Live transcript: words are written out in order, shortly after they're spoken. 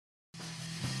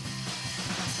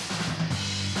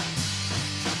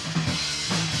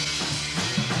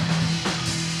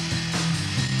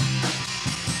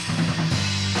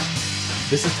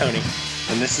This is Tony.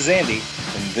 And this is Andy.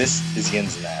 And this is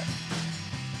Yinzer.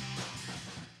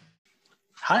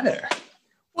 Hi there.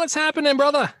 What's happening,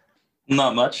 brother?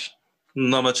 Not much.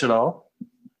 Not much at all.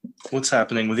 What's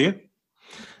happening with you?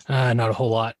 Not a whole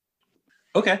lot.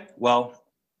 Okay. Well,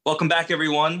 welcome back,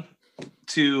 everyone,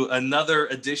 to another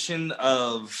edition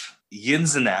of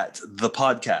Yinzer, the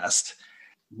podcast.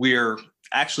 We're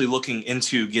actually looking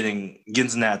into getting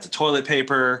Yinzer the toilet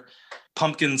paper,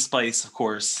 pumpkin spice, of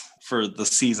course, for the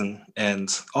season,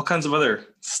 and all kinds of other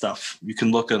stuff. You can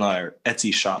look in our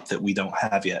Etsy shop that we don't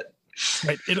have yet.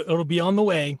 Right. It'll be on the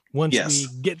way once we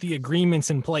get the agreements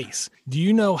in place. Do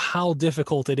you know how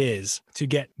difficult it is to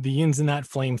get the Yinzer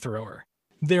flamethrower?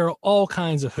 There are all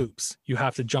kinds of hoops you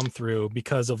have to jump through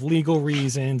because of legal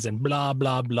reasons and blah,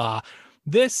 blah, blah.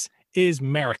 This is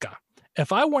America.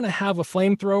 If I want to have a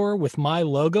flamethrower with my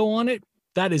logo on it,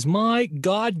 that is my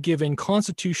God-given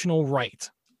constitutional right.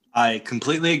 I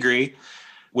completely agree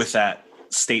with that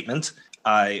statement.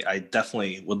 I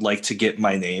definitely would like to get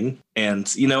my name and,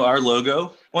 our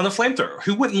logo on a flamethrower.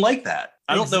 Who wouldn't like that?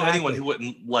 I don't know anyone who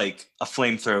wouldn't like a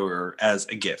flamethrower as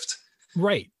a gift.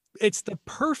 Right. It's the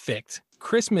perfect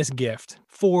Christmas gift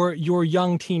for your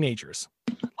young teenagers.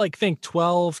 Like, think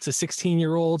 12 to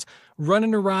 16-year-olds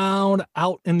running around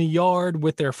out in the yard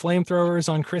with their flamethrowers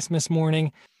on Christmas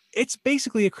morning. It's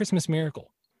basically a Christmas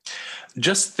miracle.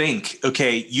 Just think,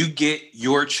 okay, you get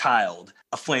your child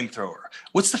a flamethrower.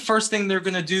 What's the first thing they're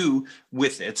going to do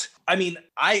with it? I mean,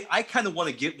 I kind of want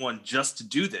to get one just to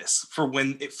do this for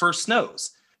when it first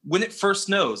snows. When it first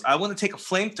snows, I want to take a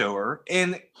flamethrower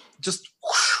and just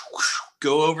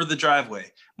go over the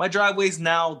driveway. My driveway's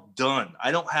now done.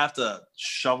 I don't have to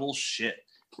shovel shit.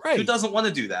 Right. Who doesn't want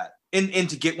to do that? And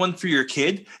to get one for your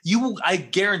kid, I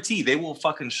guarantee they will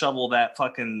fucking shovel that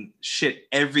fucking shit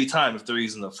every time if they're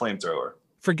using a flamethrower.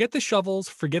 Forget the shovels,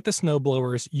 forget the snow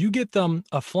blowers. You get them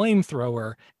a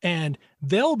flamethrower and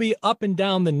they'll be up and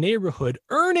down the neighborhood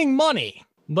earning money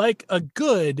like a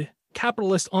good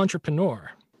capitalist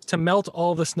entrepreneur to melt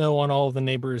all the snow on all of the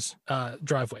neighbors'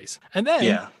 driveways. And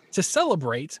then to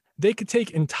celebrate, they could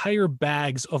take entire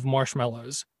bags of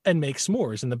marshmallows and make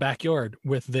s'mores in the backyard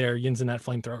with their Yinzer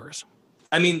flamethrowers.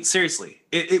 I mean, seriously,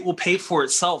 it will pay for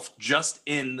itself just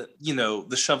in,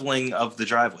 the shoveling of the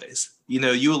driveways.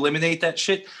 You eliminate that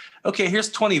shit. Okay,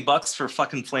 here's $20 for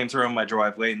fucking flamethrower in my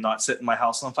driveway and not setting my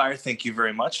house on fire. Thank you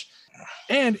very much.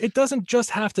 And it doesn't just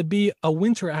have to be a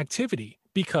winter activity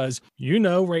because,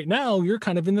 right now you're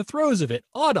kind of in the throes of it.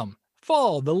 Autumn,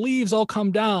 fall, the leaves all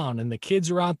come down and the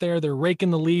kids are out there. They're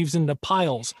raking the leaves into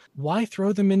piles. Why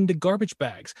throw them into garbage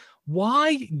bags?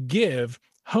 Why give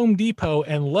Home Depot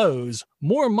and Lowe's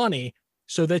more money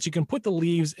so that you can put the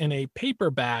leaves in a paper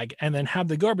bag and then have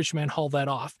the garbage man haul that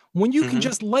off when you can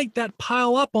just light that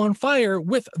pile up on fire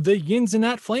with the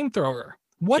Yinzer flamethrower?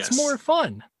 What's more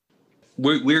fun?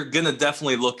 We're going to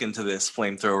definitely look into this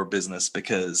flamethrower business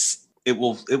because it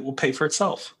will pay for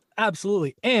itself.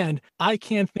 Absolutely. And I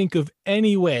can't think of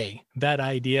any way that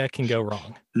idea can go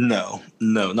wrong. No,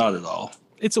 not at all.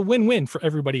 It's a win-win for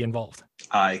everybody involved.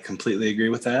 I completely agree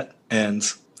with that. And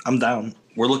I'm down.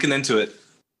 We're looking into it.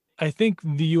 I think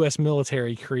the U.S.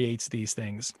 military creates these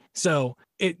things. So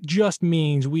it just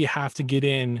means we have to get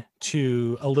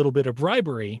into a little bit of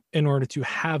bribery in order to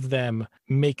have them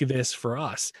make this for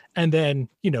us. And then,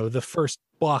 the first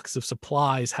box of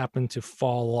supplies happen to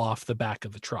fall off the back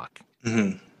of the truck.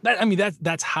 Mm-hmm.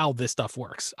 That's how this stuff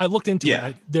works. I looked into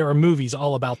it. There are movies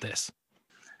all about this.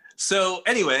 So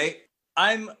anyway,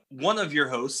 I'm one of your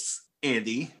hosts,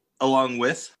 Andy, along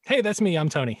with... Hey, that's me. I'm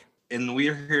Tony. And we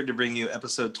are here to bring you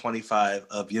episode 25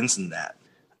 of Yinzer.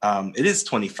 It is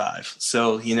 25.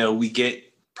 So, we get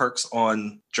perks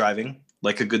on driving,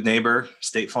 like a good neighbor,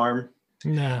 State Farm.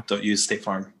 Nah. Don't use State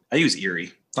Farm. I use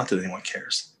Erie. Not that anyone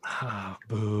cares. Ah,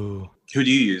 boo. Who do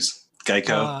you use?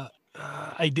 Geico?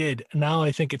 I did. Now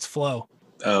I think it's Flo.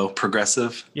 Oh,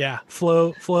 Progressive? Yeah.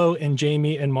 Flo and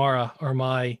Jamie and Mara are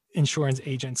my insurance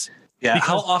agents. Yeah.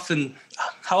 How often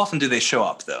do they show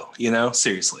up though?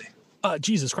 Seriously.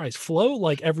 Jesus Christ. Flo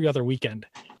like every other weekend.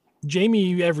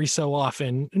 Jamie every so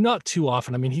often, not too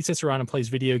often. He sits around and plays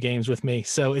video games with me.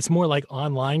 So it's more like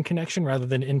online connection rather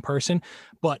than in person.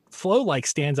 But Flo like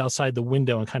stands outside the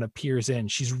window and kind of peers in.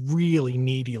 She's really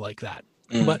needy like that.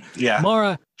 But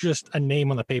Mara, just a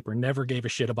name on the paper, never gave a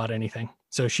shit about anything.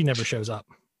 So she never shows up.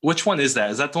 Which one is that?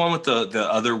 Is that the one with the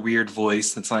other weird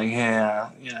voice that's like,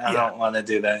 I don't want to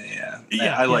do that.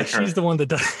 Yeah. I like her. She's the one that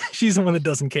does. She's the one that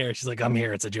doesn't care. She's like, I'm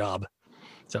here. It's a job.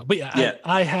 So, but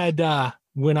I had,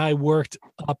 when I worked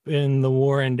up in the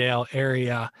Warrendale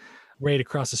area, right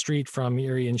across the street from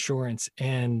Erie Insurance,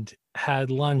 and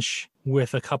had lunch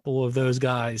with a couple of those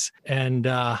guys. And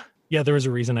yeah, there was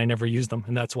a reason I never used them.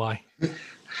 And that's why.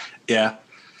 Yeah.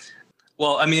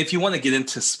 Well, I mean, if you want to get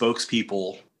into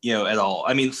spokespeople, at all,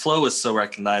 I mean, Flo is so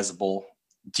recognizable.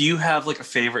 Do you have like a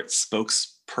favorite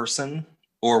spokesperson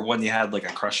or one you had like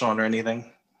a crush on or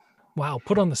anything? Wow,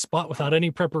 put on the spot without any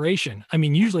preparation. I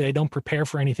mean, usually I don't prepare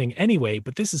for anything anyway,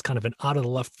 but this is kind of an out of the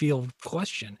left field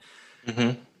question.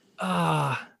 Mm-hmm.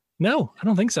 No, I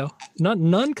don't think so.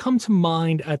 None come to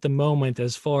mind at the moment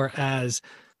as far as,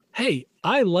 hey,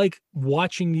 I like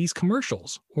watching these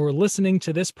commercials or listening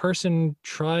to this person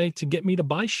try to get me to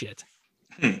buy shit.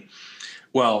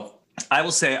 Well, I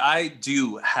will say I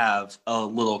do have a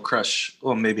little crush,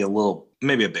 or maybe a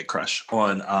big crush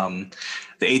on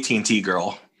the AT&T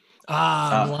girl.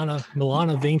 Milana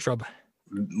Vaintrub.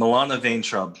 Milana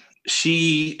Vaintrub.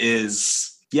 She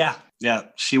is, yeah,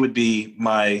 she would be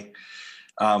my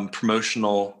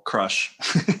promotional crush.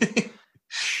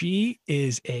 She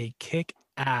is a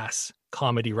kick-ass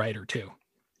comedy writer too.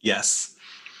 Yes.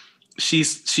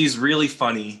 She's really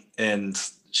funny, and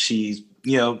she,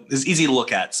 is easy to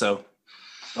look at. So.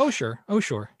 Oh, sure.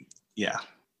 Yeah.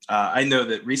 I know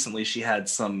that recently she had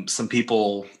some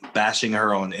people bashing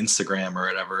her on Instagram or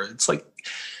whatever. It's like,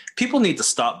 people need to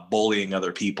stop bullying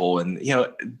other people. And,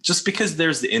 just because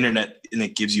there's the internet and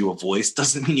it gives you a voice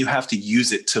doesn't mean you have to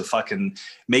use it to fucking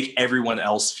make everyone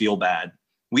else feel bad.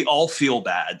 We all feel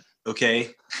bad. Okay.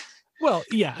 Well,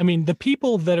 yeah. I mean, the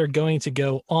people that are going to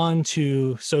go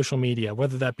onto social media,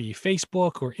 whether that be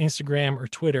Facebook or Instagram or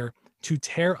Twitter, to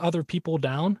tear other people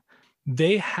down,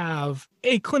 they have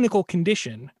a clinical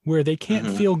condition where they can't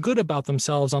feel good about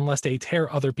themselves unless they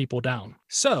tear other people down.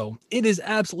 So it is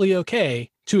absolutely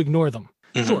okay to ignore them.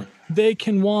 Sure, they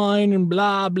can whine and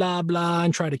blah, blah, blah,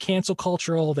 and try to cancel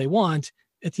culture all they want.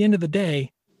 At the end of the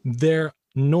day, they're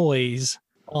noise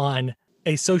on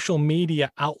a social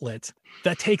media outlet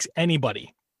that takes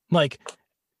anybody. Like,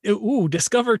 ooh,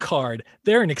 Discover Card,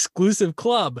 they're an exclusive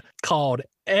club called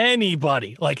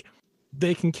Anybody. Like,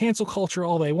 they can cancel culture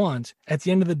all they want. At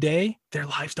the end of the day, their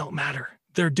lives don't matter.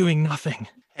 They're doing nothing.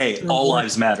 Hey, all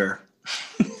lives matter.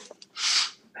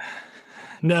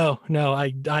 No,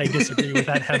 I disagree with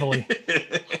that heavily.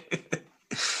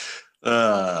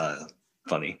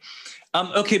 Funny.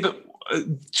 Okay, but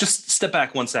just step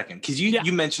back 1 second, because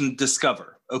you mentioned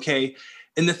Discover, okay?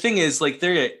 And the thing is, like,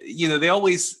 they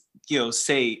always,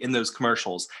 say in those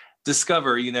commercials,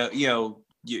 Discover, you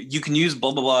can use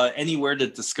blah blah blah anywhere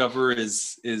that Discover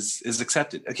is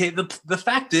accepted. Okay, the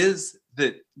fact is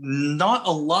that not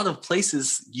a lot of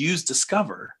places use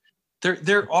Discover.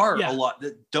 There are a lot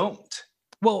that don't.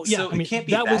 Well, yeah, so I mean, it can't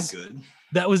be that good.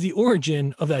 That was the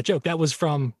origin of that joke. That was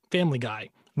from Family Guy,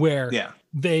 where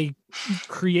they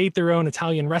create their own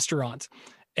Italian restaurant,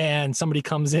 and somebody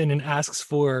comes in and asks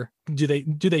for, do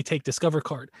they take Discover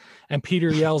Card? And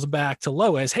Peter yells back to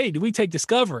Lois, hey, do we take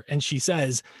Discover? And she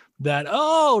says that,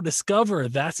 oh, Discover,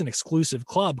 that's an exclusive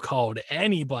club called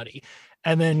Anybody.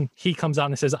 And then he comes out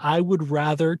and says, I would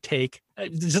rather take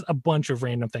just a bunch of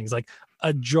random things, like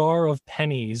a jar of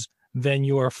pennies than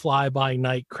your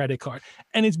fly-by-night credit card.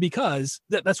 And it's because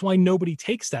that's why nobody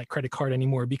takes that credit card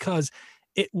anymore, because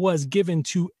it was given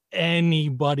to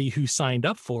anybody who signed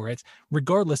up for it,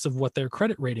 regardless of what their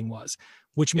credit rating was,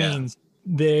 which means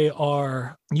they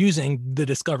are using the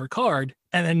Discover card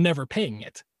and then never paying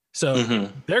it. So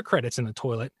their credit's in the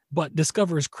toilet, but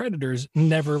Discover's creditors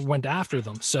never went after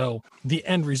them. So the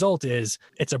end result is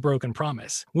it's a broken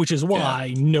promise, which is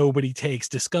why nobody takes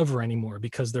Discover anymore,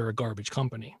 because they're a garbage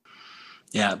company.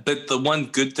 Yeah, but the one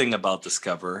good thing about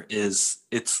Discover is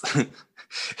it's, and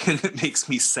it makes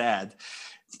me sad,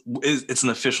 it's an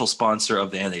official sponsor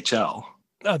of the NHL.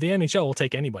 Oh, the NHL will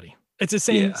take anybody. It's the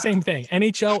same thing.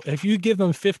 NHL, if you give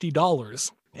them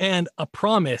 $50 and a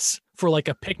promise for like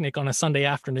a picnic on a Sunday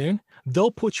afternoon,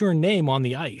 they'll put your name on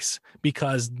the ice,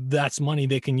 because that's money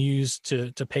they can use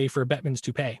to pay for Bettman's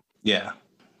toupee. Yeah,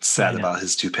 sad about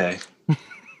his toupee.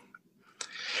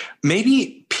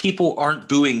 Maybe people aren't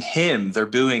booing him, they're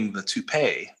booing the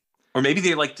toupee. Or maybe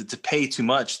they like the toupee too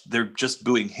much, they're just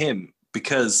booing him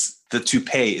because the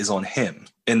toupee is on him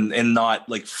and not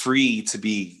like free to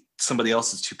be somebody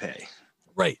else's toupee.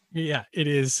 Right. Yeah, it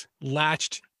is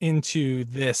latched into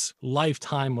this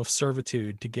lifetime of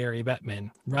servitude to Gary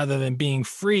Bettman, rather than being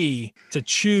free to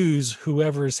choose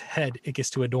whoever's head it gets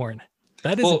to adorn.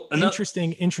 That is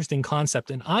an interesting concept.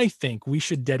 And I think we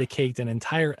should dedicate an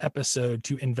entire episode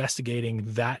to investigating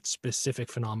that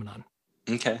specific phenomenon.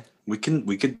 Okay. We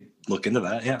could look into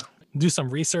that. Yeah. Do some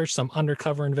research, some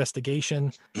undercover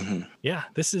investigation. Yeah,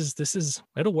 this is,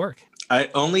 it'll work. I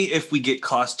only if we get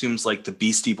costumes like the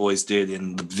Beastie Boys did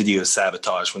in the video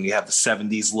Sabotage, when you have the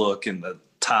 70s look and the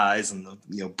ties and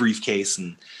the briefcase,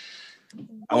 and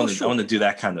I want to do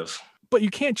that kind of. But you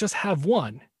can't just have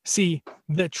one. See,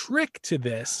 the trick to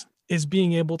this is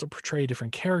being able to portray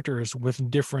different characters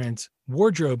with different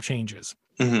wardrobe changes.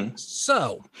 Mm-hmm.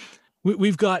 So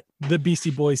we've got the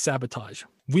Beastie Boys Sabotage.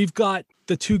 We've got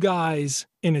the two guys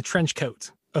in a trench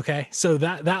coat. Okay. So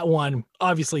that one,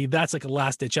 obviously that's like a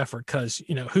last ditch effort, because,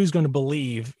 who's going to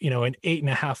believe, an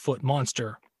 8.5 foot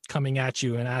monster coming at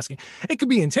you and asking? It could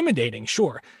be intimidating,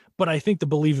 sure, but I think the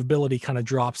believability kind of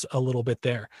drops a little bit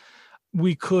there.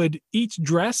 We could each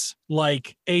dress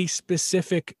like a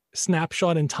specific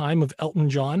snapshot in time of Elton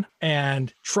John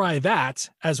and try that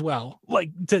as well,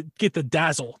 like to get the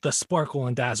dazzle, the sparkle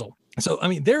and dazzle. So, I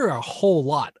mean, there are a whole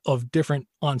lot of different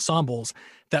ensembles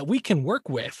that we can work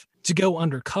with to go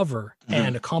undercover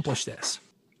and accomplish this.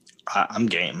 I'm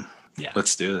game. Yeah.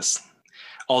 Let's do this.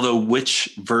 Although,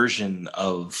 which version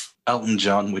of Elton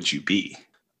John would you be?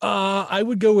 I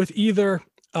would go with either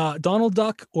Donald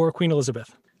Duck or Queen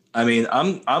Elizabeth. I mean,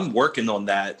 I'm working on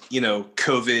that,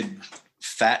 COVID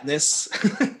fatness.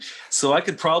 So I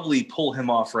could probably pull him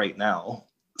off right now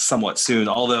somewhat soon.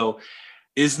 Although,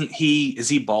 is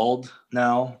he bald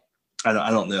now? I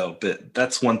don't know, but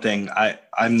that's one thing.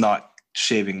 I'm not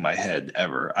shaving my head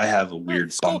ever. I have a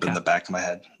weird bump in the back of my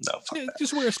head. No, fuck that.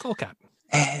 Just wear a skull cap.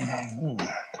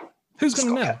 Who's going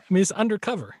to know? I mean, it's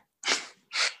undercover.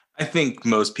 I think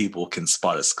most people can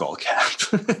spot a skull cap.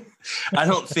 I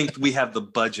don't think we have the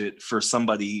budget for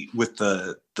somebody with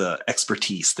the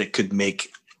expertise that could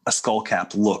make a skull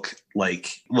cap look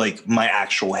like my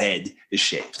actual head is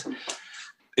shaped.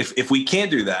 If we can't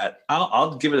do that,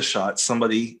 I'll give it a shot.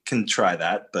 Somebody can try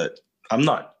that, but I'm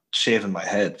not shaving my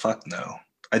head. Fuck no.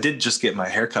 I did just get my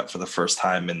haircut for the first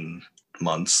time in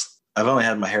months. I've only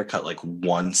had my haircut like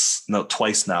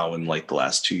twice now in like the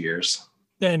last 2 years.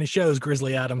 And it shows,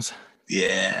 Grizzly Adams.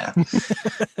 Yeah.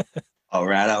 All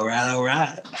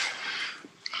right.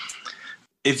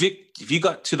 If you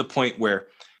got to the point where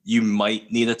you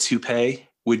might need a toupee,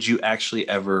 would you actually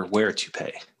ever wear a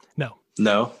toupee? No.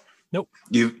 No? Nope.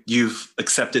 You've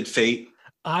accepted fate?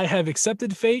 I have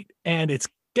accepted fate, and it's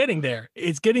getting there.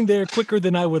 It's getting there quicker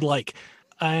than I would like.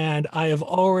 And I have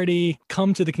already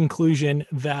come to the conclusion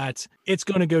that it's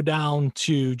going to go down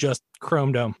to just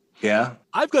chrome dome. Yeah.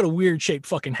 I've got a weird shaped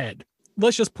fucking head.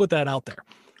 Let's just put that out there.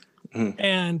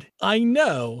 And I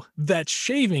know that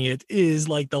shaving it is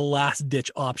like the last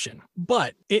ditch option,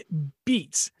 but it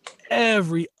beats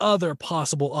every other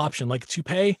possible option. Like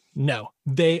toupee, no,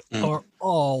 they are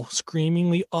all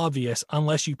screamingly obvious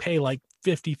unless you pay like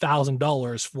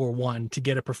 $50,000 for one to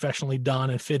get it professionally done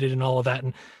and fitted and all of that.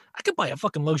 And I could buy a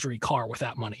fucking luxury car with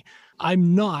that money.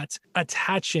 I'm not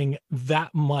attaching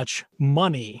that much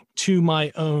money to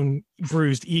my own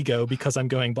bruised ego because I'm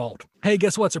going bald. Hey,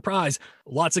 guess what? Surprise.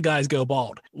 Lots of guys go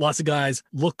bald. Lots of guys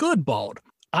look good bald.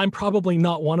 I'm probably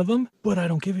not one of them, but I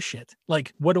don't give a shit.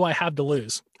 Like, what do I have to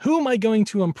lose? Who am I going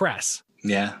to impress?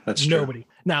 Yeah, that's true. Nobody.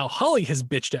 Now, Holly has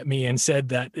bitched at me and said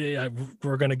that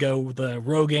we're going to go the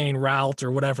Rogaine route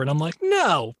or whatever. And I'm like,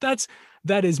 no,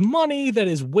 that is money that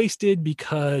is wasted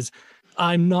because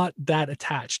I'm not that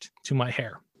attached to my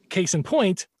hair. Case in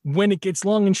point, when it gets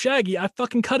long and shaggy, I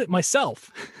fucking cut it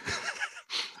myself.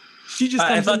 She just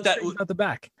comes out the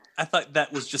back. I thought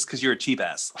that was just because you're a cheap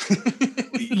ass.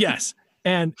 Yes.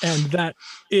 And that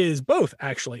is both,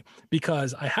 actually,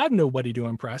 because I have nobody to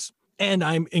impress and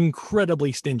I'm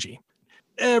incredibly stingy.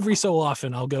 Every so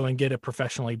often I'll go and get it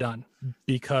professionally done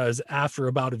because after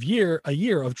about a year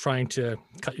of trying to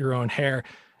cut your own hair,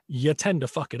 you tend to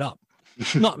fuck it up.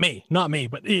 Not me,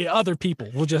 but other people.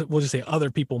 We'll just say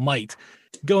other people might.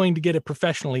 Going to get it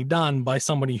professionally done by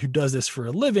somebody who does this for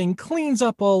a living cleans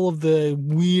up all of the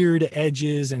weird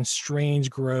edges and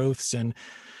strange growths and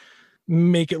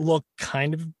make it look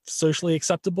kind of socially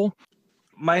acceptable.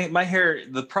 My hair,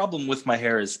 the problem with my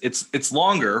hair is it's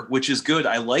longer, which is good.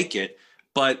 I like it.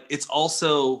 But it's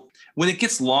also, when it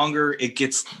gets longer, it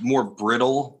gets more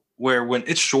brittle, where when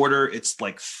it's shorter, it's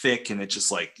like thick and it's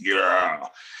just like,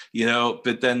 yeah,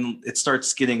 but then it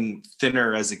starts getting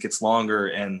thinner as it gets longer.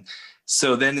 And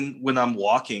so then when I'm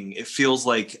walking, it feels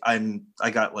like I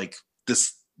got like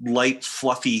this light,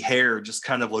 fluffy hair, just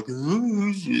kind of like,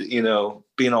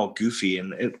 being all goofy.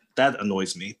 And that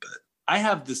annoys me. But I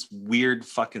have this weird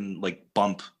fucking like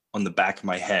bump on the back of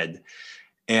my head.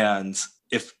 And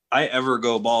if I ever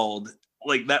go bald,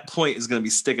 like that point is going to be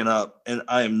sticking up and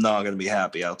I am not going to be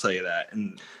happy. I'll tell you that.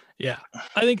 And yeah,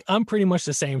 I think I'm pretty much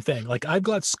the same thing. Like I've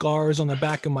got scars on the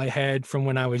back of my head from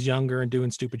when I was younger and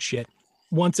doing stupid shit.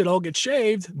 once it all gets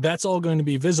shaved, that's all going to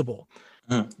be visible.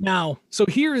 Now, so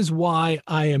here is why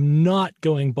I am not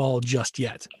going bald just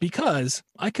yet, because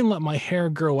I can let my hair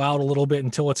grow out a little bit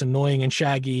until it's annoying and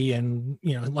shaggy. And,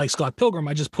 like Scott Pilgrim,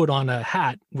 I just put on a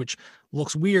hat, which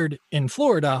looks weird in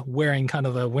Florida wearing kind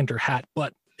of a winter hat,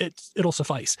 but it'll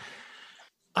suffice.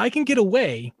 I can get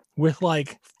away with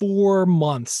like 4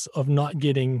 months of not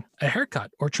getting a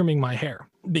haircut or trimming my hair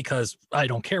because I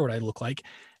don't care what I look like.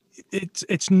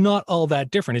 It's not all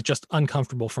that different. It's just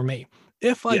uncomfortable for me.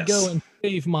 If I go and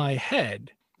shave my head,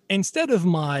 instead of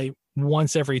my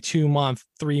once every 2 month,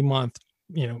 3 month,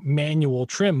 manual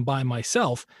trim by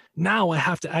myself, now I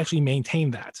have to actually maintain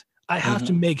that. I have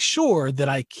to make sure that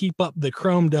I keep up the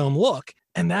chrome dome look.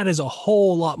 And that is a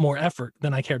whole lot more effort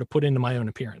than I care to put into my own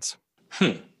appearance.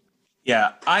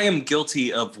 Yeah, I am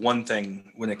guilty of one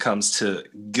thing when it comes to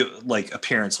like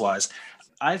appearance wise.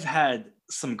 I've had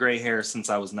some gray hair since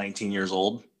I was 19 years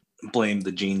old. Blame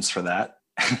the genes for that.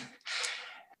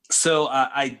 So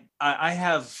I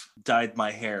have dyed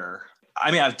my hair.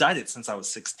 I mean, I've dyed it since I was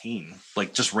 16,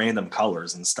 like just random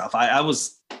colors and stuff. I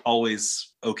was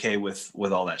always okay with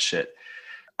all that shit.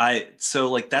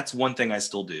 So like that's one thing I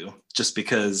still do, just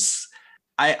because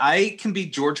I can be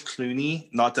George Clooney.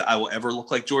 Not that I will ever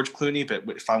look like George Clooney, but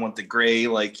if I want the gray,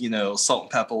 like, salt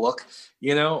and pepper look,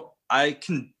 I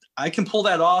can pull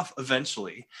that off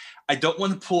eventually. I don't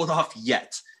want to pull it off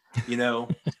yet.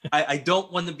 I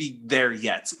don't want to be there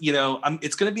yet.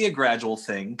 It's going to be a gradual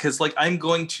thing because like I'm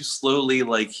going to slowly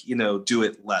do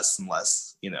it less and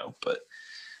less, but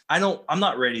I'm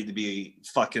not ready to be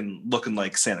fucking looking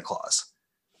like Santa Claus.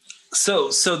 So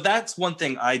that's one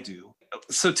thing I do.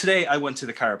 So today I went to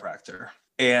the chiropractor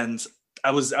and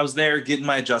I was there getting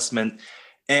my adjustment,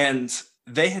 and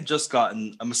they had just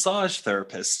gotten a massage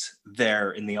therapist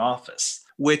there in the office,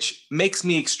 which makes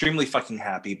me extremely fucking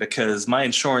happy because my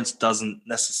insurance doesn't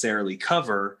necessarily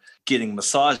cover getting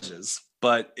massages.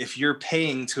 But if you're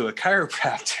paying to a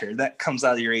chiropractor, that comes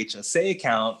out of your HSA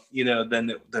account, then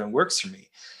it works for me.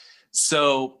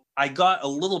 So I got a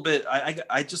little bit,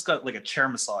 I just got like a chair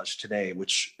massage today,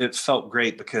 which it felt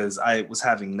great because I was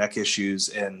having neck issues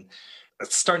and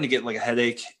starting to get like a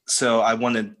headache. So I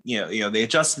wanted, they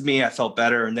adjusted me, I felt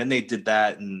better. And then they did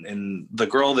that. And the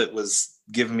girl that was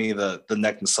giving me the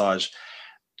neck massage,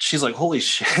 she's like, holy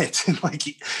shit. Like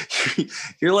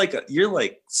you're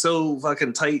like so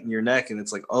fucking tight in your neck. And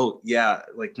it's like, oh yeah,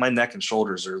 like my neck and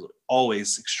shoulders are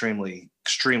always extremely,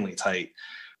 extremely tight.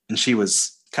 And she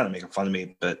was kind of making fun of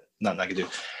me, but nothing I could do.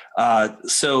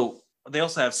 So they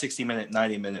also have 60-minute,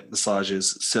 90-minute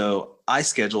massages. So I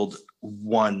scheduled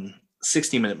one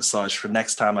 60-minute massage for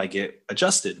next time I get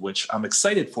adjusted, which I'm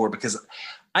excited for because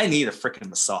I need a freaking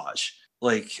massage.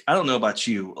 Like, I don't know about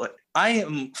you. Like, I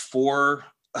am for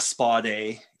a spa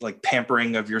day, like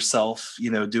pampering of yourself,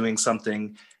 doing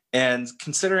something. And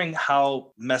considering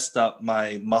how messed up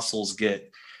my muscles get,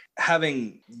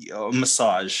 having a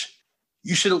massage,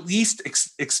 you should at least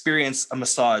experience a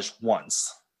massage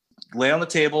once. Lay on the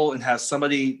table and have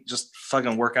somebody just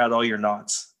fucking work out all your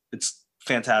knots. It's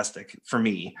fantastic for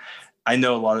me. I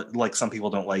know some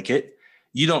people don't like it.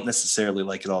 You don't necessarily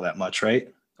like it all that much,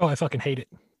 right? Oh, I fucking hate it.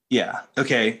 Yeah.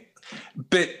 Okay.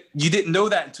 But you didn't know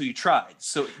that until you tried.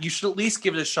 So you should at least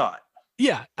give it a shot.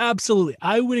 Yeah, absolutely.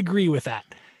 I would agree with that.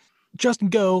 Just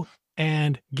go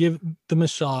and give the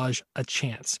massage a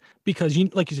chance because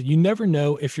like you said, you never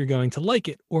know if you're going to like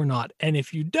it or not. And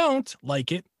if you don't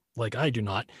like it, like I do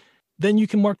not, then you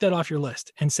can mark that off your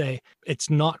list and say, it's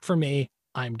not for me.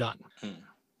 I'm done.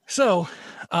 So,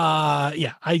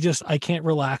 yeah, I can't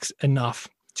relax enough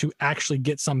to actually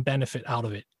get some benefit out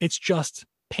of it. It's just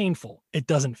painful. It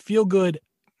doesn't feel good.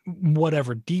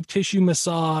 Whatever, deep tissue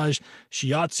massage,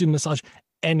 shiatsu massage,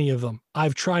 any of them.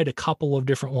 I've tried a couple of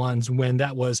different ones when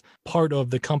that was part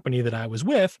of the company that I was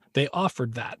with. They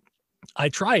offered that. I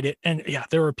tried it, and yeah,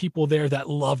 there were people there that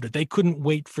loved it. They couldn't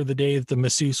wait for the day that the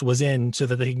masseuse was in so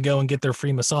that they can go and get their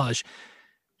free massage.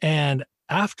 And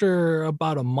after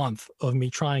about a month of me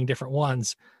trying different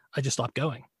ones, I just stopped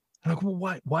going. I'm like,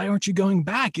 well, why aren't you going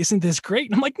back? Isn't this great?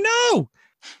 And I'm like, no,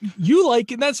 you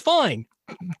like it. That's fine.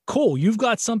 Cool. You've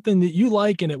got something that you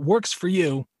like and it works for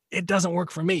you. It doesn't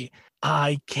work for me.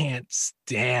 I can't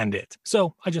stand it.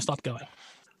 So I just stopped going.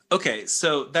 Okay,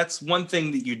 so that's one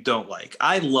thing that you don't like.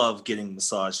 I love getting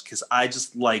massaged because I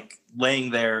just like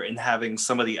laying there and having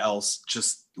somebody else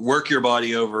just work your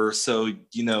body over. So,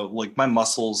 like my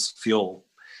muscles feel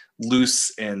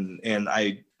loose and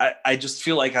I just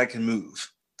feel like I can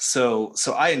move. So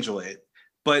I enjoy it.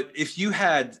 But if you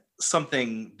had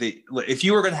something if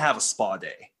you were going to have a spa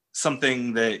day,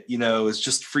 something that, is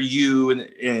just for you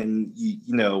and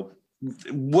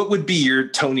What would be your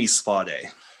Tony spa day?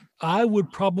 I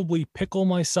would probably pickle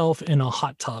myself in a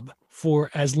hot tub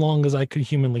for as long as I could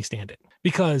humanly stand it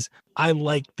because I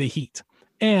like the heat.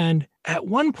 And at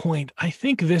one point, I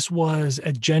think this was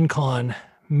at Gen Con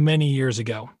many years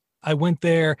ago, I went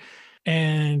there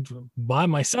and by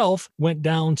myself went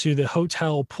down to the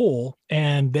hotel pool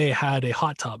and they had a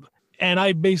hot tub. And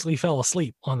I basically fell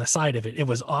asleep on the side of it. It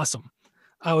was awesome.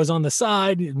 I was on the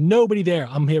side, nobody there.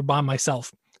 I'm here by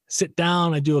myself. Sit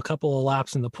down, I do a couple of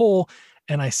laps in the pool,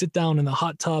 and I sit down in the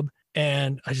hot tub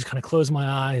and I just kind of close my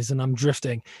eyes and I'm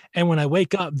drifting. And when I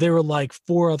wake up, there were like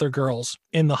 4 other girls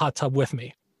in the hot tub with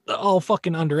me, all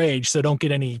fucking underage, so don't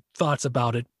get any thoughts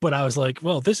about it. But I was like,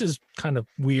 well, this is kind of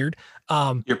weird.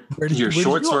 Your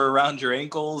shorts were around your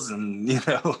ankles, and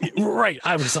right.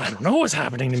 I don't know what's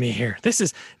happening to me here. This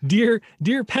is dear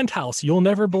penthouse. You'll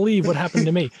never believe what happened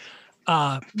to me.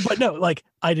 But no, like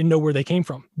I didn't know where they came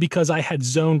from because I had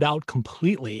zoned out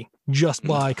completely just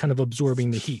by kind of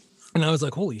absorbing the heat. And I was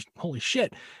like, holy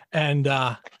shit. And,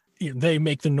 they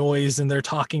make the noise and they're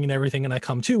talking and everything. And I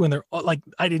come to, and they're like,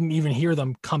 I didn't even hear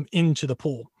them come into the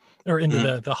pool or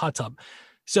into the hot tub.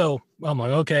 So I'm like,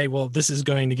 okay, well, this is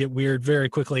going to get weird very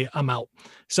quickly. I'm out.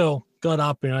 So got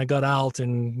up and I got out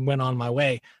and went on my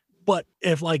way. But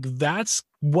if like that's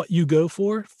what you go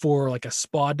for like a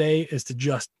spa day, is to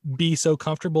just be so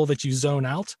comfortable that you zone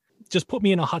out, just put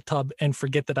me in a hot tub and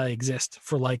forget that I exist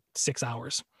for like 6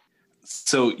 hours.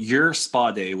 So your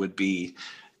spa day would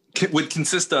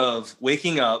consist of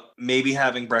waking up, maybe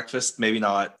having breakfast, maybe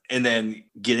not, and then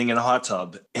getting in a hot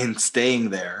tub and staying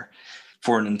there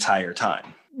for an entire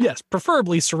time. Yes,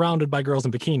 preferably surrounded by girls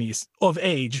in bikinis of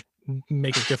age.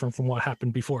 Make it different from what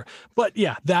happened before. But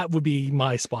yeah, that would be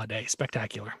my spa day.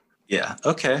 Spectacular. Yeah.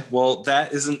 Okay. Well,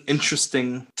 that is an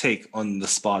interesting take on the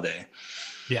spa day.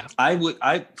 Yeah.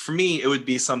 For me, it would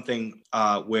be something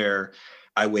where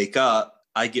I wake up,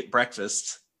 I get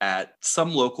breakfast at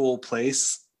some local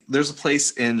place. There's a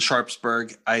place in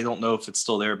Sharpsburg. I don't know if it's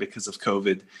still there because of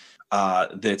COVID.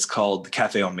 That's called the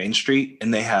Cafe on Main Street,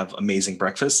 and they have amazing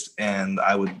breakfast. And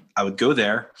I would go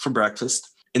there for breakfast.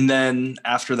 And then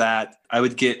after that, I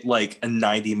would get like a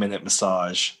 90-minute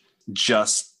massage,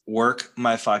 just work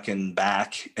my fucking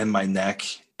back and my neck.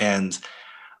 And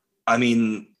I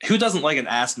mean, who doesn't like an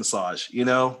ass massage,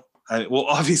 well,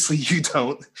 obviously you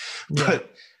don't,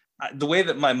 but the way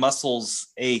that my muscles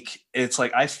ache, it's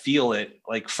like I feel it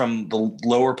like from the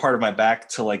lower part of my back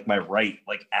to like my right,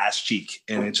 like ass cheek,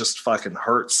 and it just fucking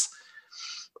hurts.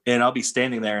 And I'll be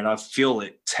standing there and I'll feel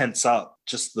it tense up,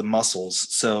 just the muscles.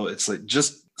 So it's like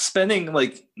just spending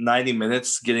like 90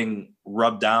 minutes getting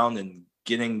rubbed down and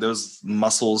getting those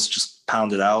muscles just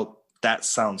pounded out. That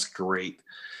sounds great.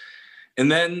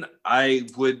 And then I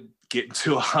would get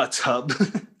into a hot tub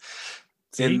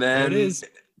and then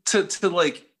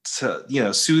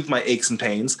to soothe my aches and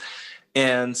pains.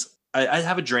 And I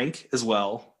have a drink as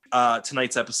well.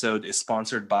 Tonight's episode is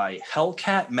sponsored by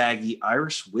Hellcat Maggie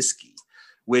Irish Whiskey,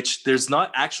 which there's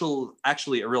not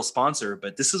actually a real sponsor,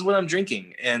 but this is what I'm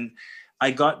drinking. And I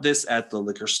got this at the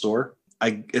liquor store.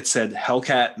 It said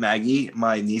Hellcat Maggie.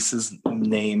 My niece's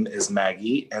name is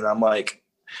Maggie. And I'm like,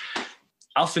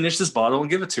 I'll finish this bottle and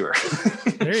give it to her.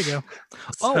 There you go.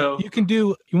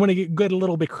 You want to get a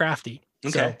little bit crafty.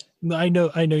 Okay. So, I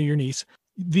know your niece.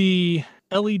 The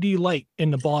LED light in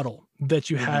the bottle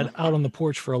that you had out on the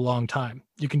porch for a long time.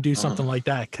 You can do something like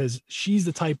that because she's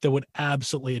the type that would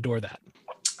absolutely adore that.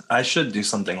 I should do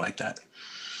something like that.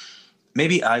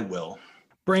 Maybe I will.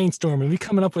 Brainstorming, we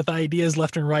coming up with ideas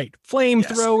left and right.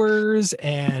 Flamethrowers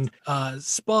and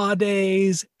spa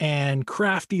days and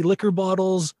crafty liquor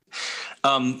bottles.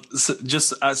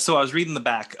 So I was reading the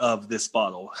back of this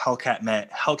bottle. Hellcat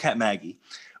Maggie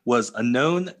was a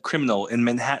known criminal in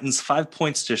Manhattan's 5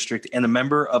 Points district and a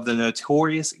member of the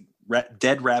notorious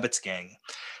Dead Rabbits gang.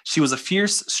 She was a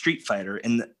fierce street fighter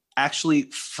and actually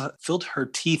filled her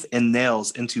teeth and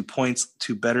nails into points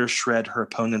to better shred her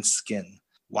opponent's skin.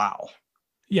 Wow.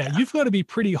 Yeah, you've got to be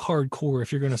pretty hardcore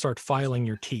if you're going to start filing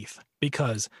your teeth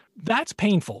because that's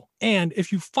painful. And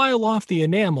if you file off the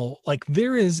enamel, like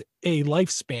there is a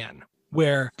lifespan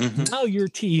where now your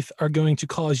teeth are going to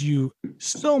cause you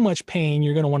so much pain,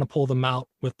 you're going to want to pull them out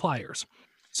with pliers.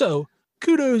 So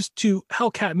kudos to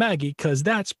Hellcat Maggie because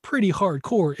that's pretty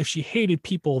hardcore if she hated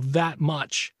people that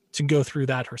much to go through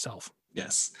that herself.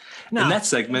 Yes. Now, and that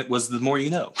segment was The More You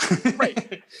Know.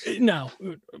 Right. Now,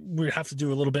 we have to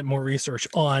do a little bit more research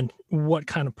on what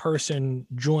kind of person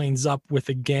joins up with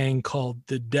a gang called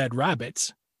the Dead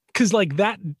Rabbits. Because like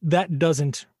that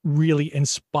doesn't really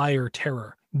inspire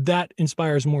terror. That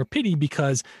inspires more pity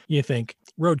because you think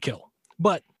roadkill.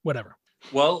 But whatever.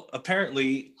 Well,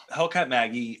 apparently, Hellcat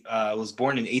Maggie was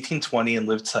born in 1820 and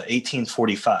lived to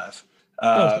 1845.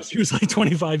 Oh, so she was like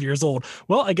 25 years old.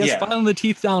 Well, I guess Yeah. filing the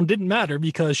teeth down didn't matter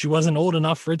because she wasn't old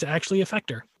enough for it to actually affect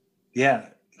her. Yeah,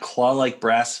 claw-like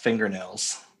brass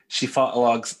fingernails. She fought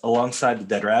alongside the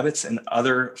dead rabbits and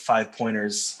other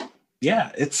 5-pointers.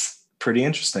 Yeah, it's pretty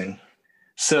interesting.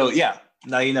 So yeah,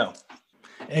 now you know.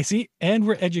 I see, and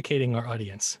we're educating our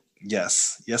audience.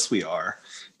 Yes, we are.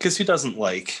 Because who doesn't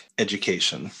like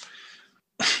education?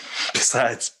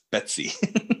 Besides Betsy.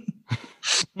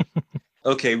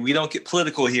 Okay, we don't get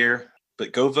political here,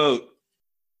 but go vote.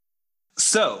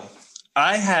 So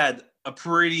I had a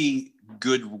pretty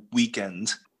good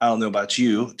weekend. I don't know about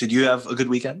you. Did you have a good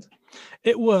weekend?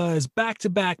 It was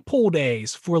back-to-back pool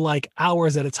days for like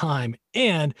hours at a time.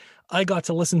 And I got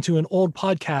to listen to an old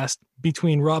podcast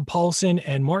between Rob Paulson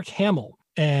and Mark Hamill.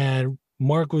 And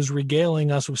Mark was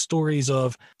regaling us with stories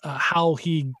of how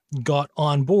he got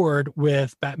on board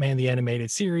with Batman the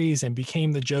Animated Series and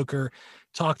became the Joker,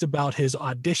 talked about his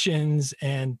auditions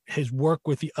and his work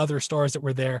with the other stars that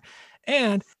were there,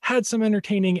 and had some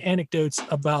entertaining anecdotes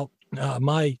about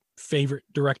my favorite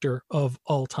director of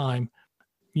all time.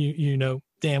 You know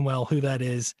damn well who that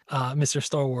is, Mr.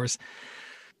 Star Wars.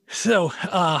 So,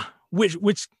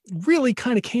 which really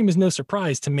kind of came as no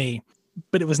surprise to me,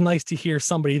 but it was nice to hear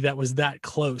somebody that was that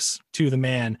close to the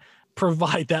man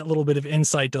provide that little bit of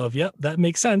insight of, yep, that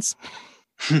makes sense.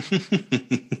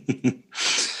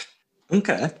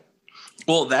 Okay.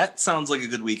 Well, that sounds like a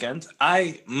good weekend.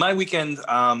 My weekend,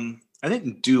 I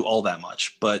didn't do all that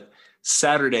much, but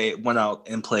Saturday went out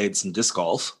and played some disc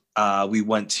golf. We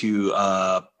went to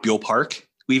Buell Park.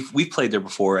 We've played there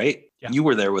before, right? Yeah. You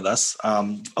were there with us.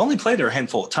 Only played there a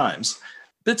handful of times.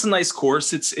 But it's a nice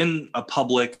course. It's in a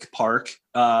public park.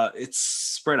 It's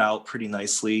spread out pretty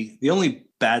nicely. The only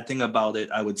bad thing about it,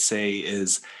 I would say,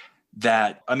 is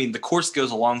that, I mean, the course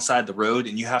goes alongside the road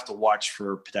and you have to watch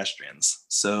for pedestrians.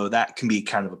 So that can be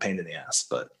kind of a pain in the ass.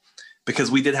 But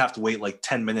because we did have to wait like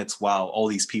 10 minutes while all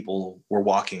these people were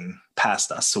walking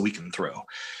past us so we can throw,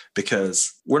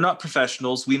 because we're not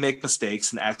professionals. We make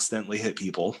mistakes and accidentally hit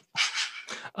people.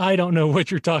 I don't know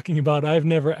what you're talking about. I've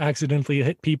never accidentally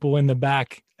hit people in the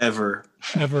back. Ever.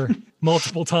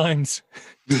 Multiple times.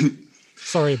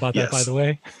 Sorry about that, by the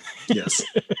way. Yes.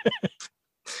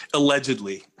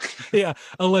 Allegedly. Yeah,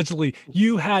 allegedly.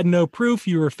 You had no proof.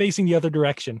 You were facing the other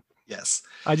direction. Yes.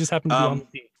 I just happened to be on the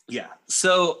team. Yeah.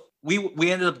 So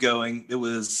we ended up going. It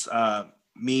was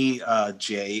me,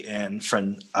 Jay, and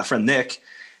friend Nick,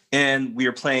 and we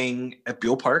were playing at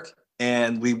Buell Park.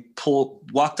 And we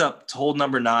walked up to hole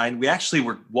number 9. We actually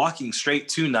were walking straight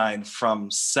to 9 from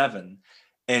 7.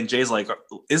 And Jay's like,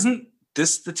 isn't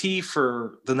this the tee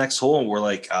for the next hole? And we're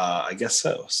like, I guess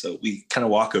so. So we kind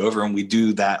of walk over and we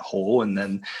do that hole. And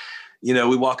then,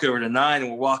 we walk over to 9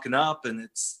 and we're walking up, and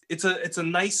it's a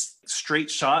nice straight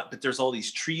shot, but there's all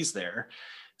these trees there.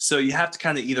 So you have to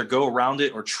kind of either go around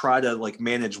it or try to like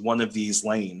manage one of these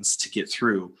lanes to get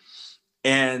through.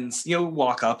 And,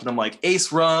 walk up and I'm like,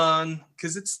 Ace, run,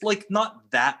 because it's like not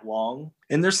that long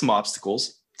and there's some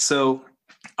obstacles. So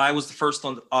I was the first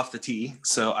off the tee.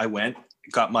 So I went,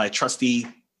 got my trusty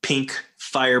pink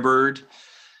Firebird,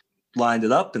 lined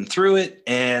it up and threw it.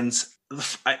 And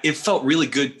it felt really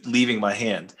good leaving my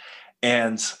hand.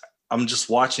 And I'm just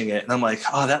watching it and I'm like,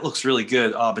 oh, that looks really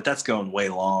good. Oh, but that's going way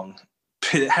long.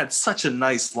 But it had such a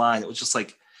nice line. It was just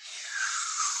like,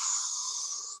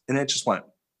 and it just went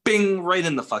bing, right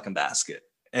in the fucking basket.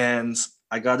 And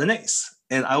I got an ace.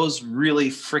 And I was really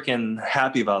freaking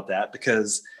happy about that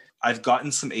because I've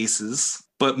gotten some aces,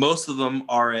 but most of them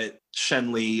are at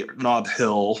Shenley, Nob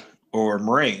Hill, or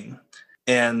Moraine.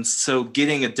 And so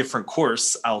getting a different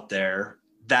course out there,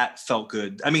 that felt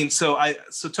good. I mean, so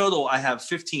total, I have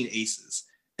 15 aces.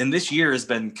 And this year has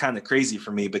been kind of crazy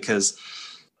for me because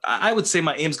I would say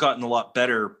my aim's gotten a lot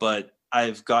better, but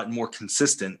I've gotten more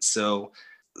consistent. So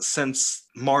since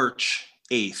March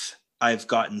 8th, I've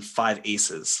gotten 5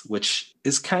 aces, which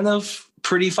is kind of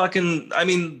pretty fucking, I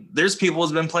mean, there's people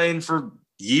who've been playing for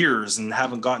years and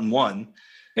haven't gotten one.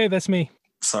 Hey, that's me.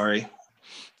 Sorry.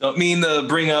 Don't mean to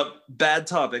bring up bad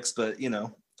topics, but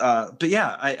but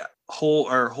yeah,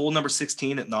 hole number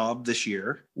 16 at Knob this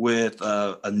year with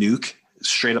a nuke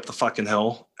straight up the fucking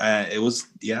hill. It was,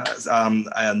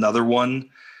 another one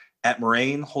at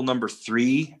Moraine, hole number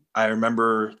 3. I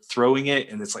remember throwing it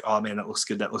and it's like, oh man, that looks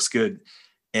good.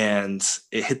 And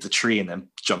it hit the tree and then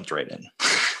jumped right in.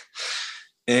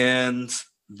 And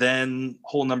then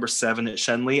hole number 7 at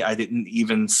Shenley, I didn't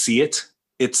even see it.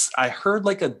 I heard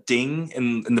like a ding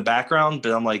in the background,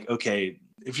 but I'm like, okay,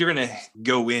 if you're going to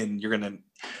go in,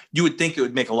 you would think it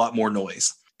would make a lot more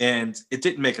noise. and it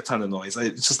didn't make a ton of noise.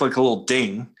 It's just like a little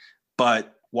ding,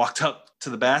 but walked up to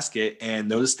the basket and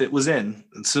noticed it was in.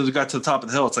 And as soon as we got to the top of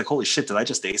the hill, it's like, holy shit, did I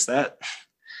just ace that?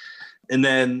 And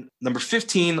then number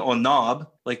 15 on knob,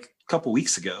 like a couple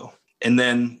weeks ago. And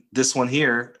then this one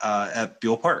here at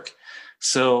Buell Park.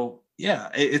 So yeah,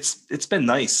 it's been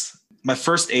nice. My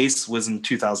first ace was in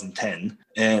 2010,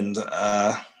 and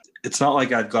it's not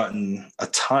like I've gotten a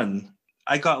ton.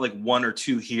 I got like one or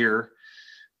two here,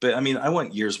 but I mean, I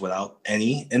went years without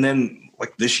any. And then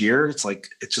like this year, it's like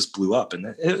it just blew up,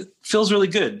 and it feels really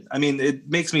good. I mean, it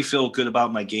makes me feel good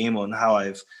about my game on how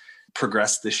I've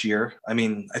progressed this year. I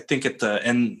mean, I think at the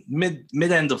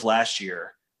mid end of last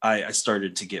year, I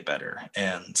started to get better,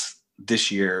 and this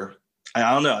year,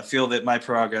 I don't know. I feel that my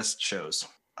progress shows.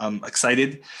 I'm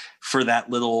excited for that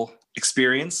little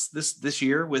experience this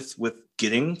year with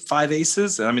getting 5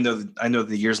 aces. I mean, I know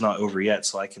the year's not over yet,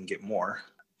 so I can get more.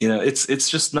 You know, it's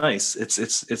just nice.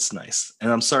 It's nice.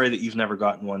 And I'm sorry that you've never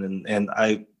gotten one. And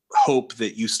I hope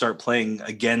that you start playing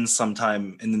again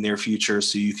sometime in the near future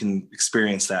so you can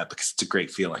experience that, because it's a great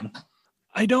feeling.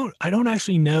 I don't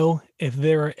actually know if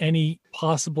there are any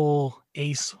possible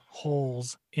ace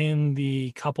holes in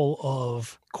the couple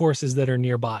of courses that are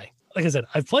nearby. Like I said,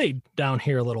 I've played down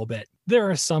here a little bit. There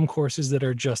are some courses that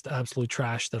are just absolute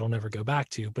trash that I'll never go back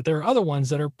to, but there are other ones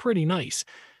that are pretty nice.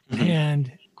 Mm-hmm.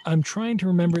 And I'm trying to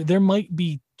remember, there might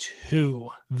be 2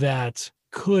 that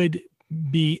could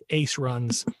be ace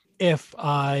runs if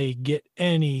I get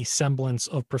any semblance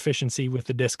of proficiency with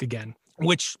the disc again,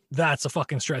 which that's a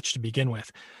fucking stretch to begin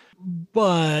with.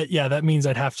 But yeah, that means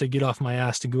I'd have to get off my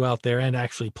ass to go out there and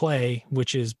actually play,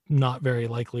 which is not very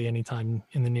likely anytime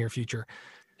in the near future.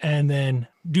 And then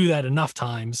do that enough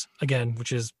times, again,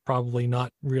 which is probably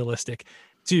not realistic,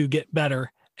 to get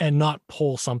better and not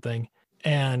pull something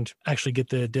and actually get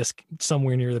the disc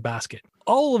somewhere near the basket.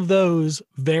 All of those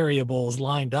variables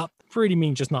lined up pretty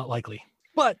mean just not likely.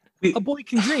 But a boy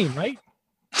can dream, right?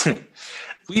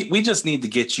 We just need to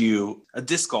get you a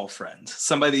disc golf friend,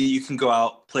 somebody you can go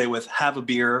out, play with, have a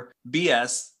beer,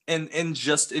 BS, and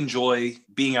just enjoy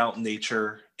being out in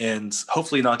nature and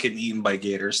hopefully not getting eaten by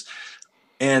gators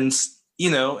and,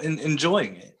 and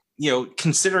enjoying it.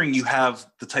 Considering you have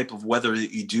the type of weather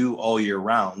that you do all year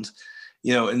round,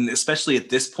 and especially at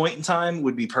this point in time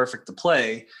would be perfect to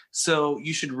play. So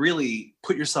you should really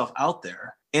put yourself out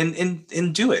there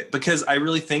and do it, because I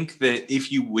really think that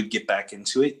if you would get back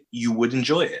into it, you would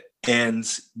enjoy it and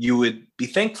you would be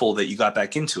thankful that you got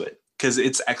back into it, because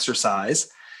it's exercise.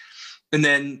 And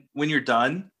then when you're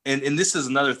done, and this is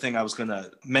another thing I was going to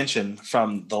mention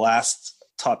from the last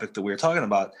topic that we were talking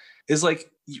about, is like,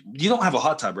 you don't have a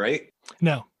hot tub, right?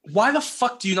 No. Why the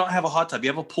fuck do you not have a hot tub? You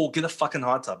have a pool, get a fucking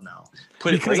hot tub now.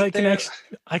 Put because it right there.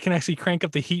 I can actually crank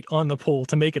up the heat on the pool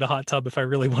to make it a hot tub if I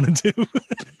really wanted to.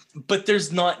 But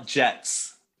there's not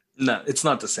jets. No, it's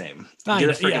not the same. Get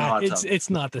a freaking hot tub. It's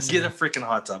not the same. Get a freaking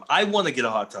hot tub. I want to get a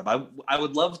hot tub. I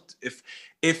would love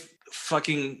if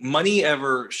fucking money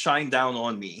ever shined down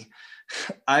on me,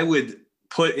 I would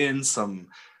put in some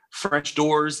French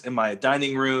doors in my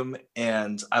dining room,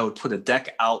 and I would put a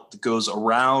deck out that goes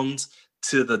around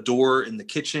to the door in the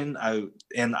kitchen.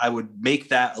 I would make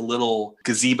that a little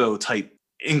gazebo type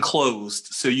enclosed,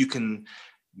 so you can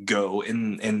go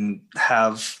and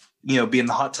have, be in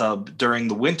the hot tub during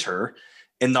the winter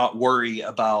and not worry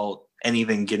about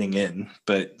anything getting in,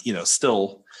 but,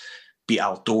 still be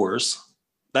outdoors.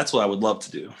 That's what I would love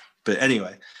to do. But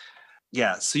anyway,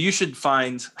 yeah. So you should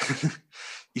find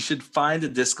a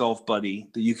disc golf buddy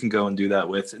that you can go and do that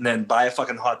with, and then buy a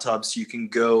fucking hot tub so you can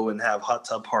go and have hot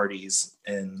tub parties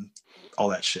and all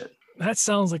that shit. That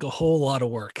sounds like a whole lot of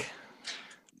work.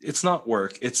 It's not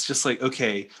work. It's just like,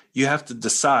 okay, you have to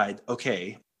decide,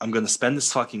 okay, I'm going to spend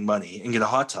this fucking money and get a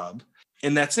hot tub,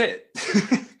 and that's it.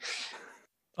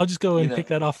 I'll just go and pick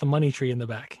that off the money tree in the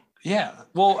back. Yeah.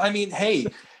 Well, I mean, hey,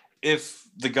 if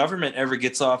the government ever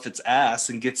gets off its ass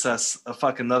and gets us a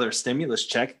fucking another stimulus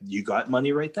check, you got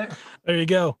money right there. There you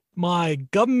go. My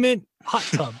government hot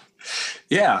tub.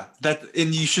 Yeah.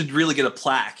 And you should really get a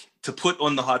plaque to put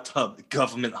on the hot tub,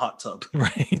 government hot tub.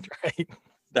 Right.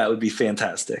 That would be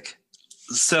fantastic.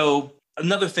 So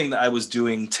another thing that I was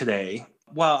doing today,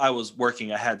 while I was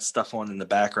working, I had stuff on in the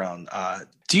background.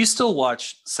 Do you still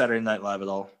watch Saturday Night Live at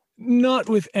all? Not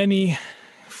with any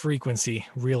frequency,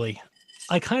 really.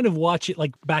 I kind of watch it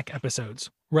like back episodes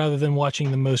rather than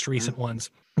watching the most recent ones,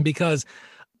 because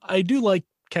I do like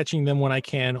catching them when I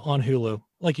can on Hulu.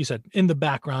 Like you said, in the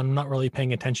background, I'm not really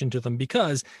paying attention to them,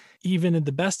 because even in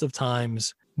the best of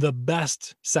times, the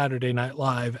best Saturday Night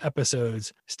Live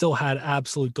episodes still had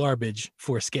absolute garbage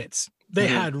for skits. They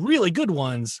had really good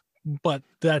ones, but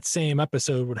that same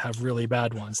episode would have really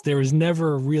bad ones. There was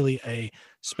never really a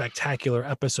spectacular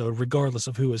episode, regardless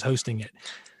of who was hosting it.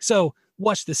 So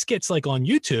watch the skits like on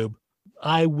YouTube.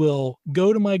 I will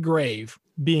go to my grave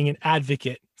being an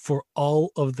advocate for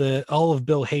all of Bill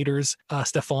Hader's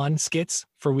Stefan skits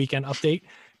for Weekend Update,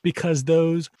 because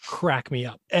those crack me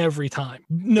up every time.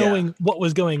 Knowing what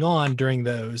was going on during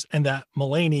those, and that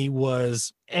Mulaney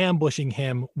was ambushing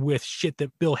him with shit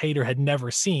that Bill Hader had never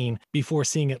seen before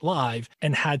seeing it live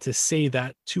and had to say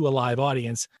that to a live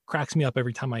audience, cracks me up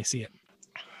every time I see it.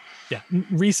 Yeah.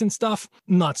 Recent stuff,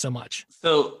 not so much.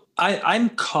 So I'm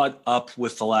caught up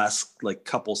with the last like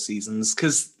couple seasons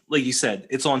because, like you said,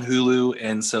 it's on Hulu,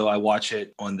 and so I watch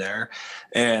it on there.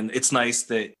 And it's nice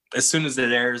that as soon as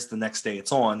it airs, the next day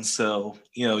it's on, so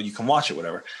you can watch it,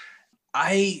 whatever.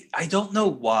 I don't know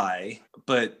why,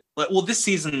 but well, this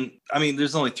season, I mean,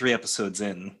 there's only 3 episodes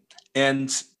in,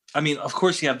 and I mean, of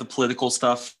course, you have the political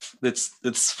stuff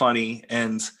that's funny,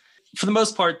 and for the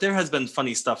most part, there has been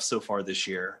funny stuff so far this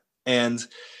year, and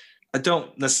I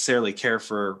don't necessarily care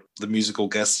for the musical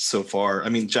guests so far. I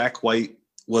mean, Jack White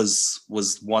was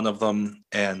one of them,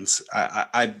 and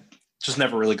I just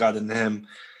never really got into him.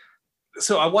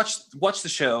 So I watched the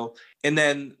show, and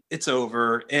then it's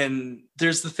over. And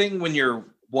there's the thing when you're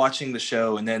watching the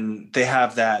show, and then they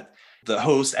have the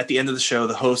host at the end of the show,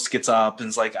 the host gets up and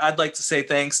is like, I'd like to say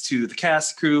thanks to the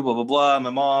cast, crew, blah, blah, blah, my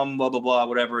mom, blah, blah, blah,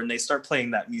 whatever. And they start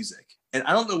playing that music. And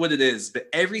I don't know what it is, but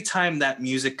every time that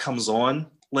music comes on,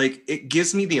 like, it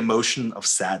gives me the emotion of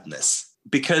sadness,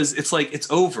 because it's like,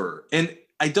 it's over. And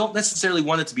I don't necessarily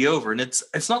want it to be over. And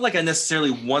it's not like I necessarily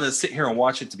want to sit here and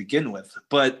watch it to begin with.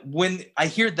 But when I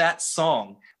hear that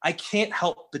song, I can't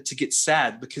help but to get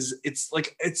sad, because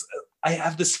I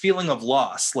have this feeling of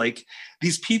loss. Like,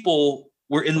 these people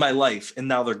were in my life and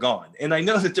now they're gone. And I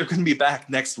know that they're going to be back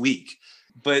next week,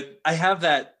 but I have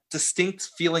that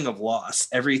distinct feeling of loss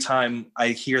every time I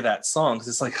hear that song. Cause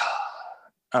it's like,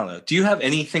 I don't know. Do you have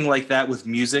anything like that with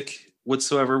music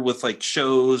whatsoever, with like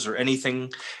shows or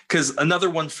anything? Because another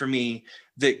one for me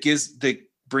that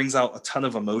brings out a ton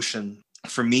of emotion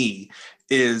for me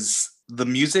is the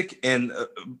music, and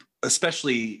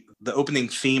especially the opening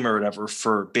theme or whatever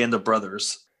for Band of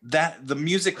Brothers. That the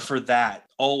music for that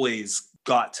always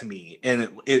got to me, and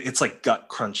it's like gut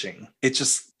crunching. It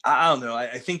just, I don't know.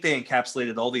 I think they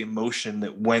encapsulated all the emotion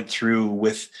that went through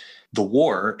with the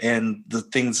war and the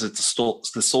things that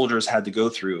the soldiers had to go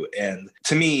through. And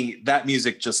to me, that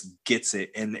music just gets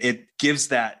it, and it gives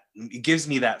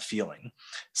me that feeling.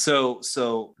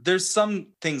 So there's some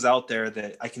things out there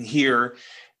that I can hear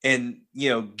and,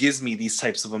 gives me these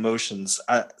types of emotions.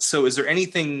 So is there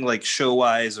anything like show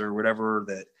wise or whatever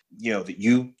that, that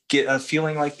you get a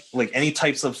feeling like any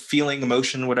types of feeling,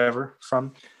 emotion, whatever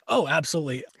from? Oh,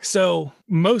 absolutely. So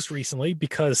most recently,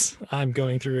 because I'm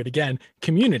going through it again,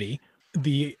 Community,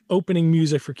 the opening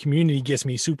music for Community gets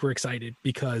me super excited,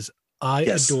 because I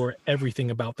adore everything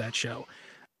about that show.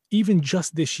 Even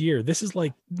just this year, this is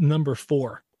like number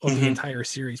 4 of the entire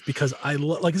series, because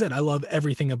like I said, I love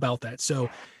everything about that. So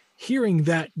hearing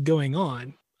that going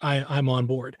on, I'm on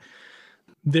board.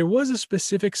 There was a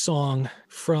specific song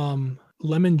from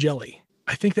Lemon Jelly.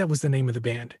 I think that was the name of the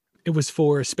band. It was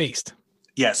for Spaced.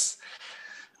 Yes,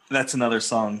 that's another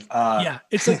song. Yeah,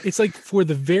 it's like for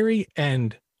the very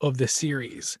end of the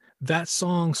series, that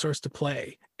song starts to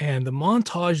play, and the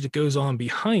montage that goes on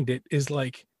behind it is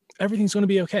like, everything's going to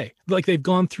be okay. Like, they've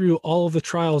gone through all of the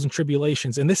trials and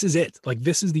tribulations, and this is it. Like,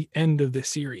 this is the end of the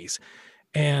series.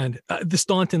 And the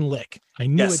Staunton Lick. I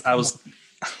knew yes,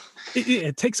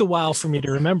 it takes a while for me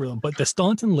to remember them, but the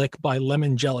Staunton Lick by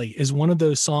Lemon Jelly is one of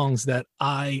those songs that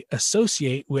I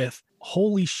associate with,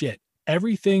 holy shit,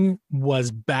 everything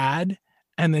was bad,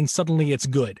 and then suddenly it's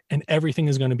good, and everything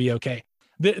is going to be okay.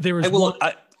 There was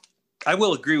I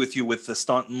will agree with you with the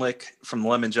Staunton Lick from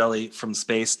Lemon Jelly from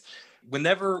Spaced.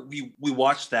 Whenever we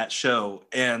watched that show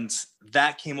and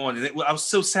that came on, and I was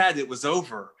so sad it was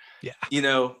over. Yeah.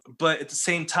 But at the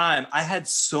same time, I had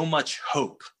so much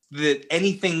hope that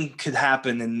anything could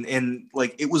happen, and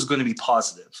like, it was going to be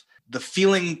positive. The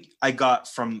feeling I got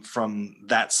from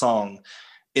that song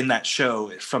in that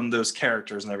show, from those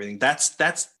characters and everything, that's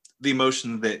the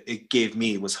emotion that it gave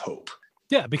me, was hope.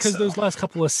 Yeah, because those last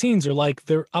couple of scenes are like,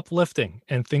 they're uplifting,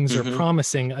 and things are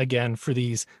promising again for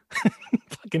these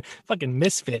fucking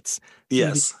misfits.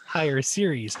 Yes. The entire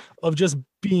series of just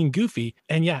being goofy.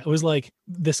 And yeah, it was like,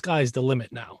 the sky's the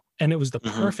limit now. And it was the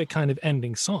perfect kind of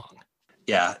ending song.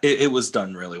 Yeah, it was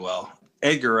done really well.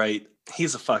 Edgar Wright,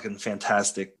 he's a fucking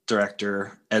fantastic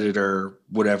director, editor,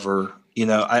 whatever.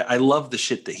 I love the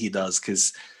shit that he does,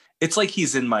 because it's like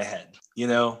he's in my head.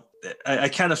 I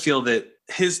kind of feel that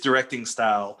his directing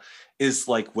style is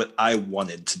like what I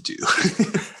wanted to do.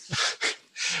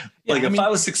 Yeah, like if I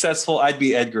was successful, I'd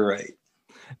be Edgar Wright.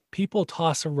 People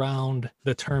toss around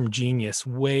the term genius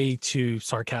way too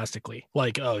sarcastically,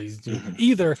 like, oh, he's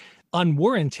either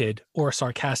unwarranted or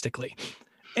sarcastically.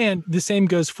 And the same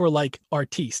goes for like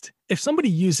artiste. If somebody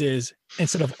uses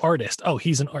instead of artist, oh,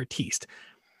 he's an artiste,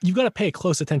 you've got to pay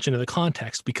close attention to the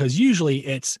context, because usually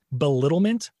it's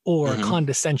belittlement or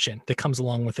condescension that comes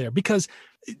along with there. Because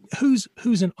who's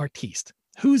an artiste?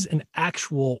 Who's an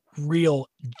actual real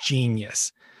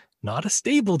genius? Not a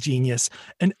stable genius,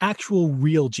 an actual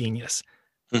real genius.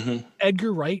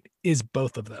 Edgar Wright is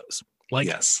both of those. Like,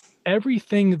 yes,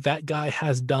 everything that guy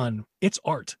has done, it's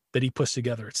art that he puts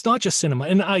together. It's not just cinema.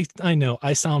 And I know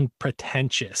I sound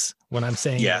pretentious when I'm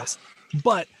saying this,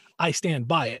 but I stand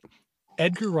by it.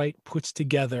 Edgar Wright puts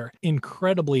together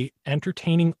incredibly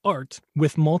entertaining art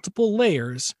with multiple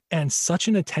layers and such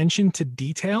an attention to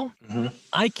detail.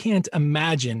 I can't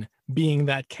imagine being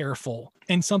that careful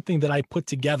in something that I put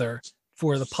together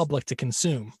for the public to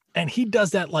consume. And he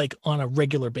does that like on a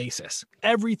regular basis.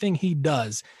 Everything he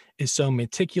does is so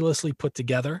meticulously put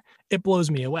together. It blows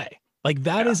me away. Like,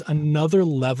 that is another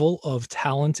level of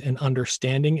talent and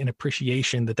understanding and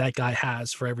appreciation that guy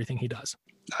has for everything he does.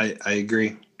 I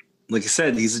agree. Like I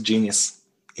said, he's a genius.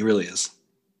 He really is.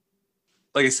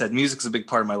 Like I said, music's a big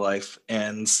part of my life,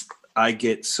 and I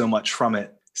get so much from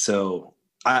it. So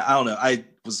I don't know. I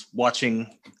was watching,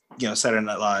 Saturday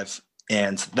Night Live,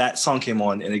 and that song came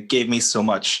on, and it gave me so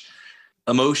much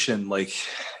emotion, like,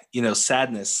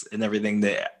 sadness and everything.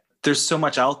 That there's so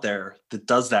much out there that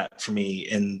does that for me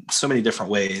in so many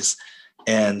different ways.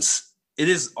 And it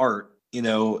is art,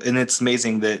 and it's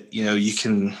amazing that,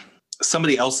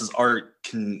 somebody else's art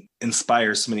can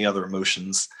inspire so many other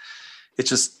emotions.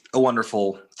 It's just a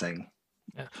wonderful thing.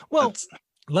 Yeah. Well,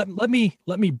 let me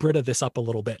Brita this up a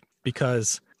little bit,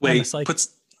 because wait,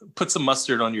 put some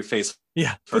mustard on your face.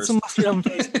 Yeah, first. Put some mustard on my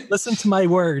face. Listen to my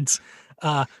words,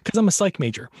 because I'm a psych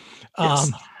major.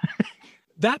 Yes.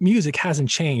 That music hasn't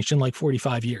changed in like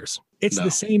 45 years. It's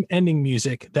the same ending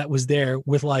music that was there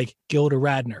with like Gilda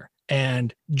Radner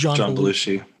and John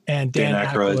Belushi and Dan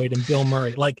Aykroyd and Bill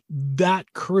Murray. Like,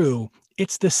 that crew,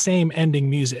 it's the same ending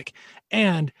music.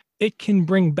 And it can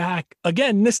bring back,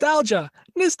 again, nostalgia.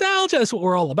 Nostalgia is what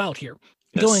we're all about here.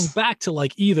 Yes. Going back to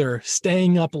like either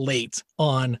staying up late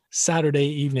on Saturday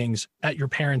evenings at your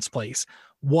parents' place,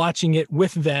 watching it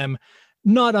with them,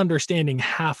 not understanding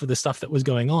half of the stuff that was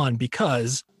going on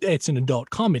because it's an adult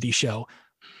comedy show.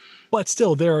 But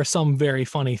still, there are some very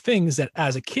funny things that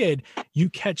as a kid, you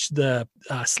catch the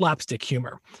slapstick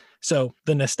humor. So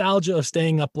the nostalgia of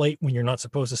staying up late when you're not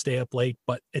supposed to stay up late,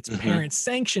 but it's parents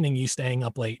sanctioning you staying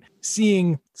up late,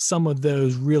 seeing some of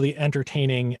those really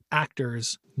entertaining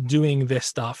actors doing this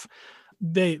stuff.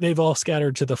 They've all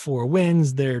scattered to the four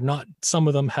winds. They're not, some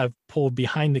of them have pulled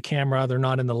behind the camera. They're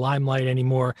not in the limelight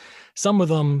anymore. Some of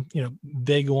them,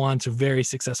 they go on to very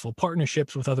successful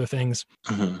partnerships with other things,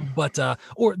 but,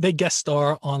 or they guest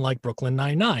star on like Brooklyn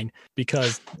Nine-Nine,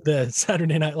 because the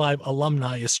Saturday Night Live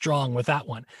alumni is strong with that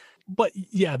one. But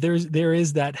yeah, there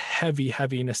is that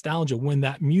heavy nostalgia when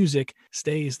that music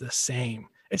stays the same.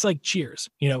 It's like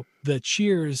Cheers, the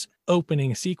Cheers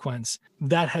opening sequence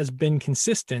that has been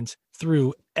consistent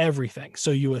through everything. So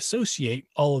you associate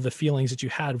all of the feelings that you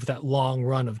had with that long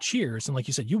run of Cheers. And like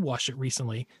you said, you watched it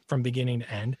recently from beginning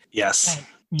to end. Yes. And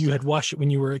you had watched it when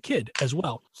you were a kid as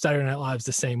well. Saturday Night Live's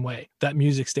the same way. That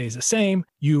music stays the same.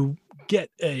 You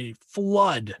get a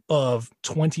flood of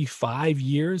 25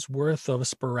 years worth of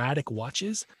sporadic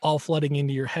watches all flooding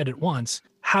into your head at once,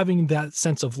 having that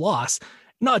sense of loss.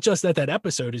 Not just that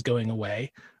episode is going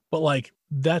away, but like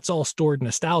that's all stored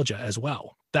nostalgia as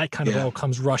well. That kind of all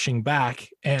comes rushing back,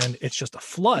 and it's just a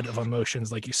flood of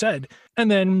emotions, like you said.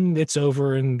 And then it's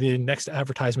over, and the next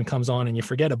advertisement comes on, and you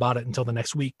forget about it until the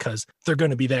next week because they're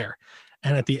going to be there.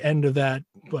 And at the end of that,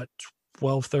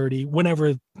 12:30,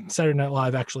 whenever Saturday Night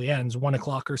Live actually ends, 1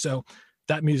 o'clock or so,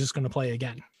 that music's going to play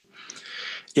again.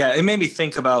 Yeah, it made me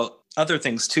think about other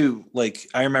things too. Like,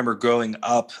 I remember growing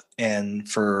up, and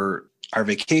for our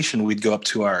vacation, we'd go up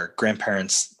to our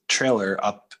grandparents' trailer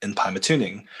up in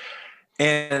Pymatuning.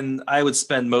 And I would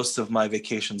spend most of my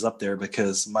vacations up there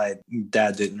because my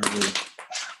dad didn't really,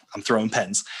 I'm throwing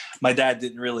pens. My dad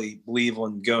didn't really believe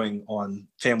on going on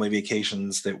family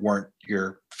vacations that weren't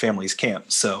your family's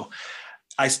camp. So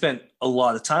I spent a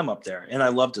lot of time up there, and I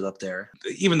loved it up there.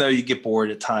 Even though you get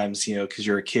bored at times, because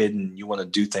you're a kid and you want to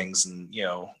do things, and,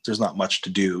 there's not much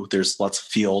to do. There's lots of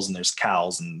fields and there's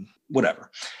cows and whatever.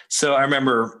 So I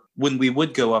remember when we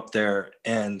would go up there,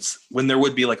 and when there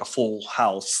would be like a full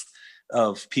house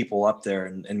of people up there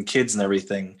and kids and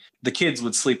everything, the kids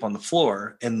would sleep on the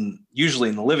floor, and usually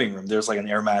in the living room, there's like an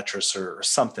air mattress or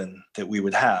something that we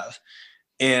would have.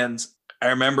 And I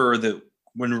remember that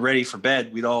when we're ready for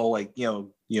bed, we'd all like,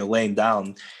 laying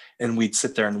down, and we'd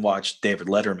sit there and watch David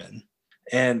Letterman.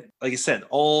 And like I said,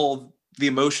 all the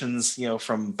emotions,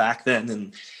 from back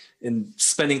then and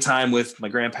spending time with my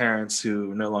grandparents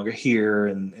who are no longer here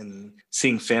and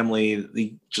seeing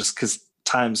family, just because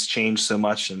times change so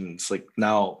much. And it's like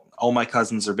now all my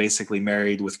cousins are basically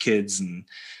married with kids, and,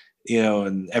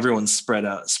 and everyone's spread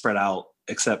out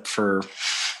except for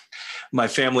my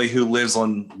family who lives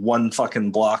on one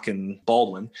fucking block in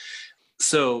Baldwin.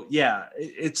 So yeah,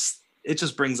 it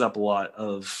just brings up a lot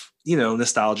of,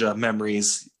 nostalgia,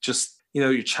 memories, just,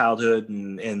 your childhood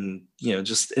and,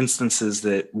 just instances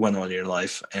that went on in your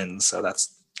life. And so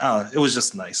it was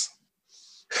just nice.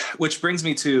 Which brings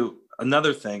me to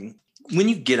another thing. When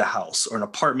you get a house or an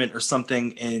apartment or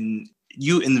something and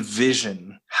you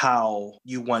envision how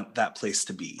you want that place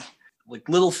to be, like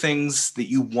little things that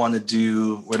you want to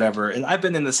do, whatever. And I've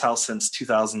been in this house since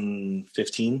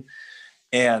 2015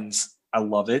 and I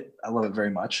love it. I love it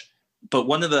very much. But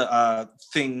one of the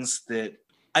things that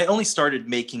I only started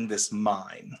making this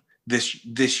mine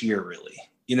this year, really.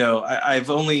 I've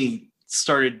only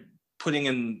started putting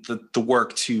in the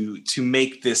work to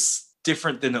make this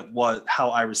different than it was how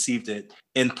I received it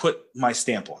and put my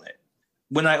stamp on it.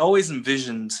 When I always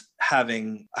envisioned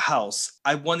having a house,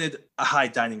 I wanted a high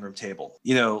dining room table,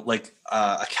 like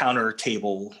a counter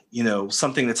table,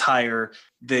 something that's higher,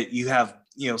 that you have,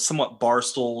 somewhat bar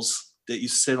stools that you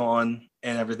sit on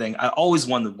and everything. I always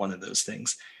wanted one of those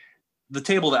things. The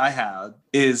table that I had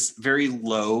is very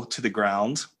low to the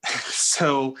ground.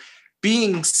 So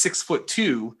being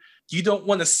 6'2", you don't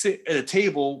want to sit at a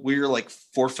table where you're like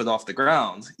 4 foot off the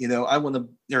ground. I want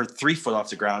to, or 3 foot off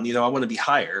the ground, I want to be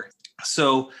higher.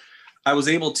 So I was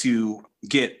able to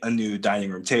get a new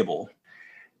dining room table,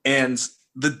 and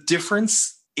the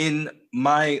difference in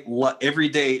my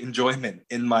everyday enjoyment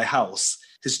in my house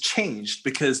has changed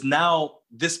because now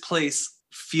this place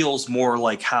feels more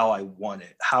like how I want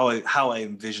it, how I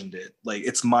envisioned it. Like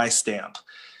it's my stamp.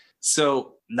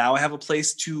 So now I have a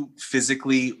place to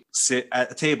physically sit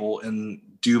at a table and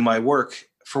do my work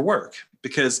for work,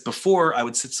 because before I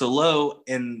would sit so low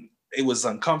and it was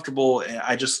uncomfortable and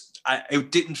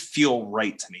it didn't feel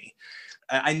right to me.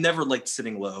 I never liked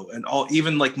sitting low, and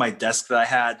even like my desk that I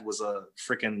had was a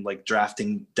freaking like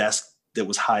drafting desk that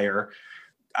was higher.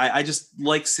 I just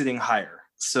like sitting higher.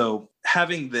 So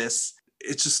having this,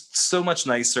 it's just so much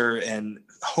nicer and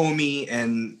homey,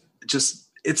 and just,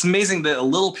 it's amazing that a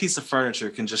little piece of furniture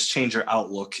can just change your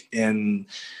outlook and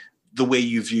the way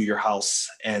you view your house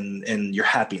and your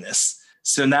happiness.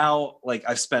 So now, like,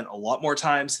 I've spent a lot more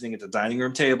time sitting at the dining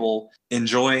room table,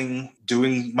 enjoying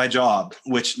doing my job,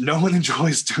 which no one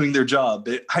enjoys doing their job.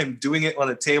 But I'm doing it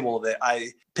on a table that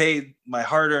I paid my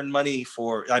hard-earned money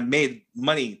for. I made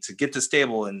money to get this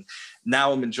table, and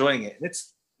now I'm enjoying it. And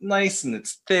it's nice and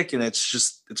it's thick, and it's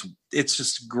just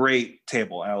a great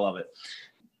table. And I love it.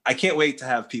 I can't wait to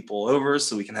have people over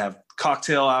so we can have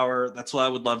cocktail hour. That's what I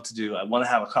would love to do. I want to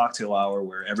have a cocktail hour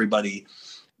where everybody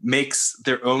makes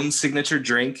their own signature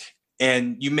drink,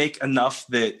 and you make enough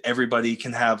that everybody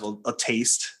can have a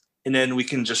taste, and then we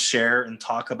can just share and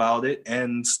talk about it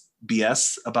and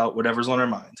BS about whatever's on our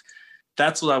mind.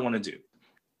 That's what I want to do.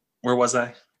 Where was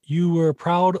I? You were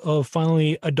proud of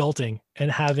finally adulting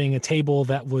and having a table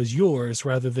that was yours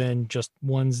rather than just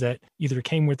ones that either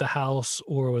came with the house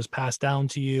or was passed down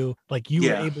to you. Like you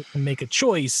were able to make a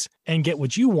choice and get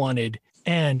what you wanted,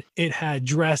 and it had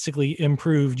drastically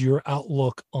improved your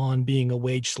outlook on being a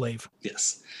wage slave.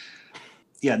 Yes.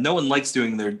 Yeah, no one likes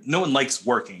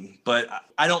working, but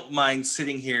I don't mind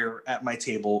sitting here at my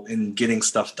table and getting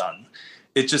stuff done.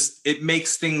 It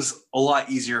makes things a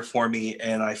lot easier for me,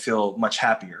 and I feel much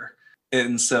happier.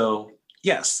 And so,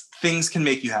 yes, things can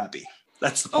make you happy.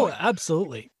 That's the point. Oh,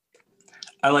 absolutely.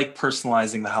 I like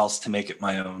personalizing the house to make it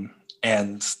my own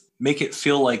and make it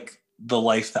feel like the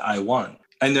life that I want.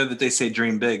 I know that they say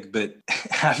dream big, but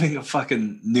having a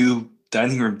fucking new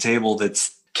dining room table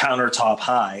that's countertop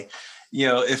high,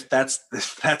 if that's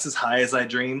as high as I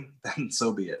dream, then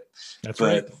so be it. That's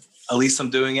but right. At least I'm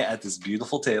doing it at this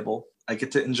beautiful table. I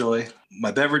get to enjoy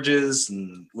my beverages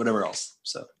and whatever else.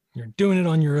 So you're doing it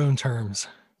on your own terms.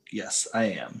 Yes, I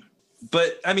am.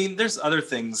 But I mean, there's other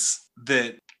things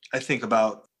that I think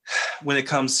about when it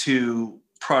comes to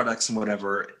products and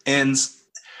whatever. And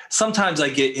sometimes I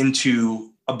get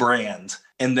into a brand,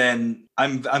 and then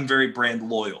I'm very brand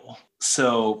loyal.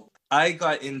 So I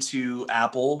got into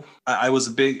Apple. I was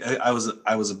a big,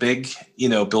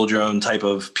 build your own type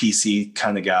of PC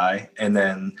kind of guy. And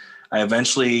then I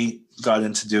eventually got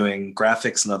into doing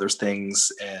graphics and other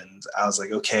things. And I was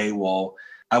like, okay, well,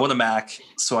 I want a Mac.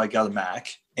 So I got a Mac.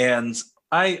 And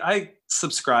I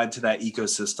subscribe to that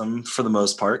ecosystem for the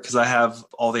most part because I have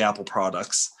all the Apple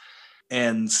products.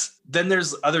 And then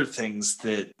there's other things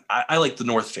that I like the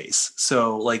North Face.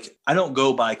 So like, I don't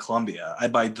go buy Columbia. I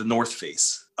buy the North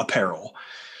Face apparel.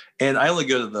 And I only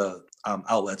go to the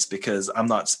outlets because I'm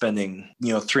not spending,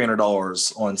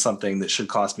 $300 on something that should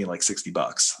cost me like $60.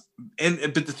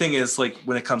 But the thing is, like,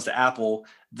 when it comes to Apple,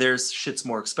 their shit's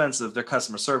more expensive. Their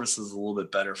customer service is a little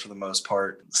bit better for the most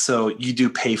part. So you do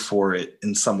pay for it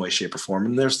in some way, shape, or form.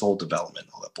 And there's the whole development,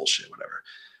 all that bullshit, whatever.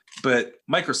 But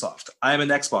Microsoft, I'm an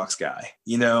Xbox guy.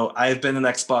 I've been an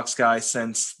Xbox guy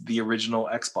since the original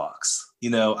Xbox.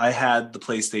 I had the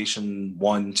PlayStation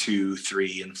 1, 2,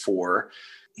 3, and 4,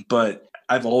 but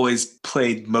I've always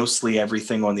played mostly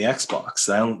everything on the Xbox.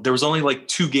 There was only like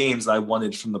 2 games I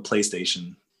wanted from the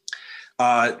PlayStation.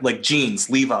 Like jeans,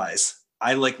 Levi's.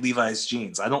 I like Levi's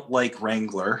jeans. I don't like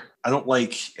Wrangler. I don't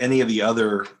like any of the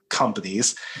other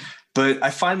companies. But I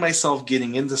find myself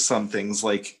getting into some things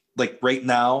like right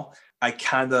now, I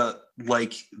kind of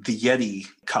like the Yeti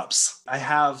cups. I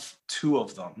have 2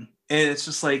 of them. And it's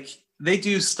just like they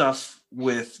do stuff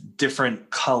with different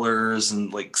colors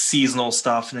and like seasonal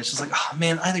stuff. And it's just like, oh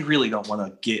man, I really don't want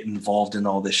to get involved in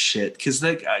all this shit. Cause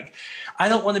I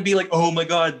don't want to be like, oh my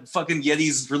God, fucking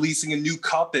Yeti's releasing a new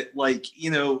cup at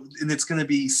and it's going to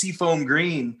be seafoam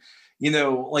green,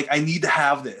 like I need to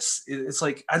have this. It's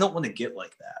like, I don't want to get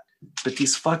like that. But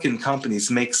these fucking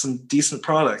companies make some decent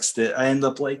products that I end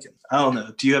up liking. I don't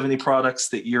know. Do you have any products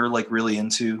that you're like really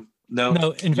into?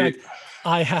 No, in fact,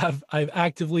 I've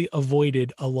actively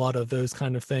avoided a lot of those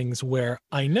kind of things where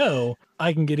I know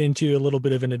I can get into a little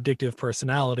bit of an addictive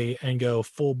personality and go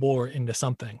full bore into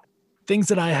something. Things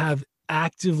that I have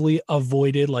actively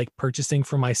avoided, like purchasing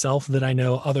for myself, that I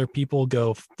know other people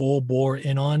go full bore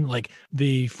in on, like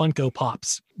the Funko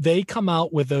Pops. They come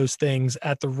out with those things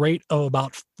at the rate of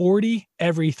about 40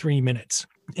 every 3 minutes.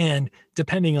 And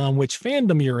depending on which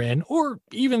fandom you're in, or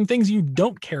even things you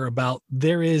don't care about,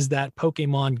 there is that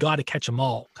Pokemon gotta catch 'em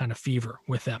all kind of fever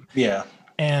with them. Yeah.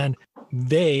 And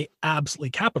they absolutely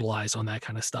capitalize on that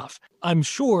kind of stuff. I'm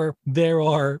sure there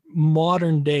are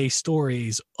modern day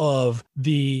stories of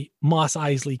the Mos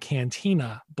Eisley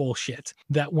Cantina bullshit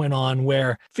that went on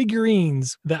where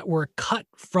figurines that were cut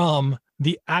from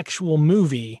the actual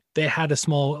movie, they had a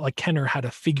small, like Kenner had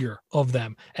a figure of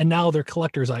them, and now they're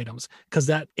collector's items because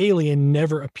that alien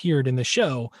never appeared in the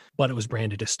show, but it was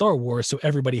branded as Star Wars, so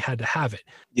everybody had to have it.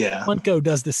 Yeah. Funko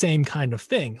does the same kind of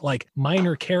thing, like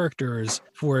minor characters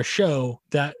for a show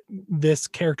that this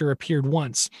character appeared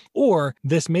once, or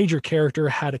this major character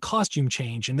had a costume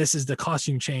change, and this is the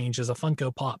costume change as a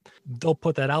Funko Pop. They'll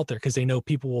put that out there because they know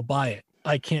people will buy it.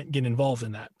 I can't get involved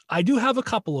in that. I do have a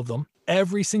couple of them.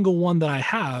 Every single one that I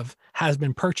have has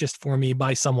been purchased for me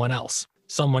by someone else.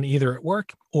 Someone either at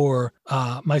work or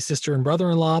my sister and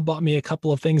brother-in-law bought me a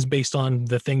couple of things based on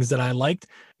the things that I liked.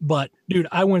 But dude,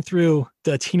 I went through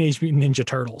the Teenage Mutant Ninja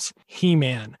Turtles,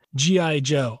 He-Man, G.I.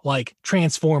 Joe, like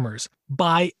Transformers.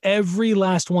 Buy every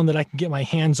last one that I can get my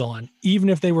hands on, even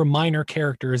if they were minor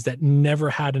characters that never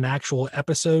had an actual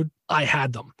episode. I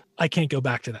had them. I can't go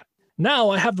back to that.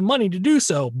 Now I have the money to do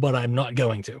so, but I'm not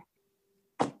going to.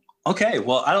 Okay,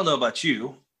 well, I don't know about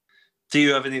you. Do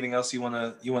you have anything else you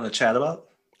wanna chat about?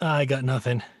 I got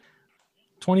nothing.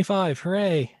 25,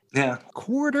 hooray. Yeah.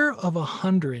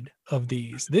 100 of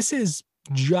these. This is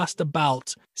just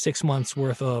about 6 months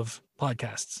worth of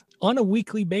podcasts on a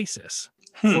weekly basis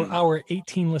for our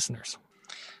 18 listeners.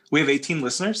 We have 18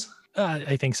 listeners?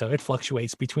 I think so. It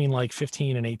fluctuates between like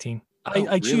 15 and 18. Oh,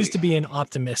 I choose really? to be an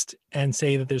optimist and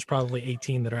say that there's probably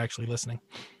 18 that are actually listening.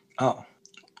 Oh.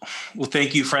 Well,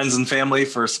 thank you, friends and family,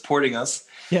 for supporting us.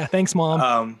 Yeah, thanks,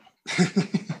 Mom.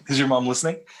 Is your mom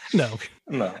listening? No.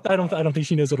 I don't think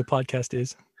she knows what a podcast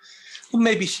is. Well,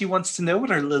 maybe she wants to know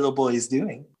what our little boy is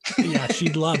doing. Yeah,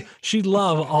 she'd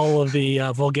love all of the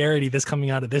vulgarity that's coming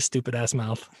out of this stupid ass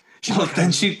mouth.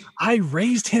 I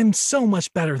raised him so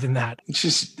much better than that.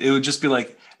 It would just be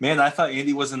like, man, I thought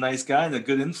Andy was a nice guy and a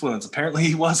good influence. Apparently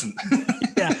he wasn't.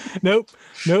 Yeah. Nope.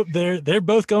 They're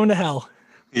both going to hell.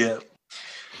 Yeah.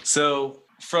 So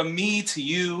from me to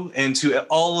you and to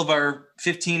all of our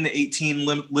 15 to 18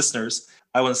 listeners,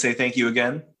 I want to say thank you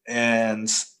again and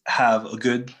have a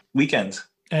good weekend.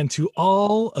 And to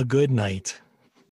all, a good night.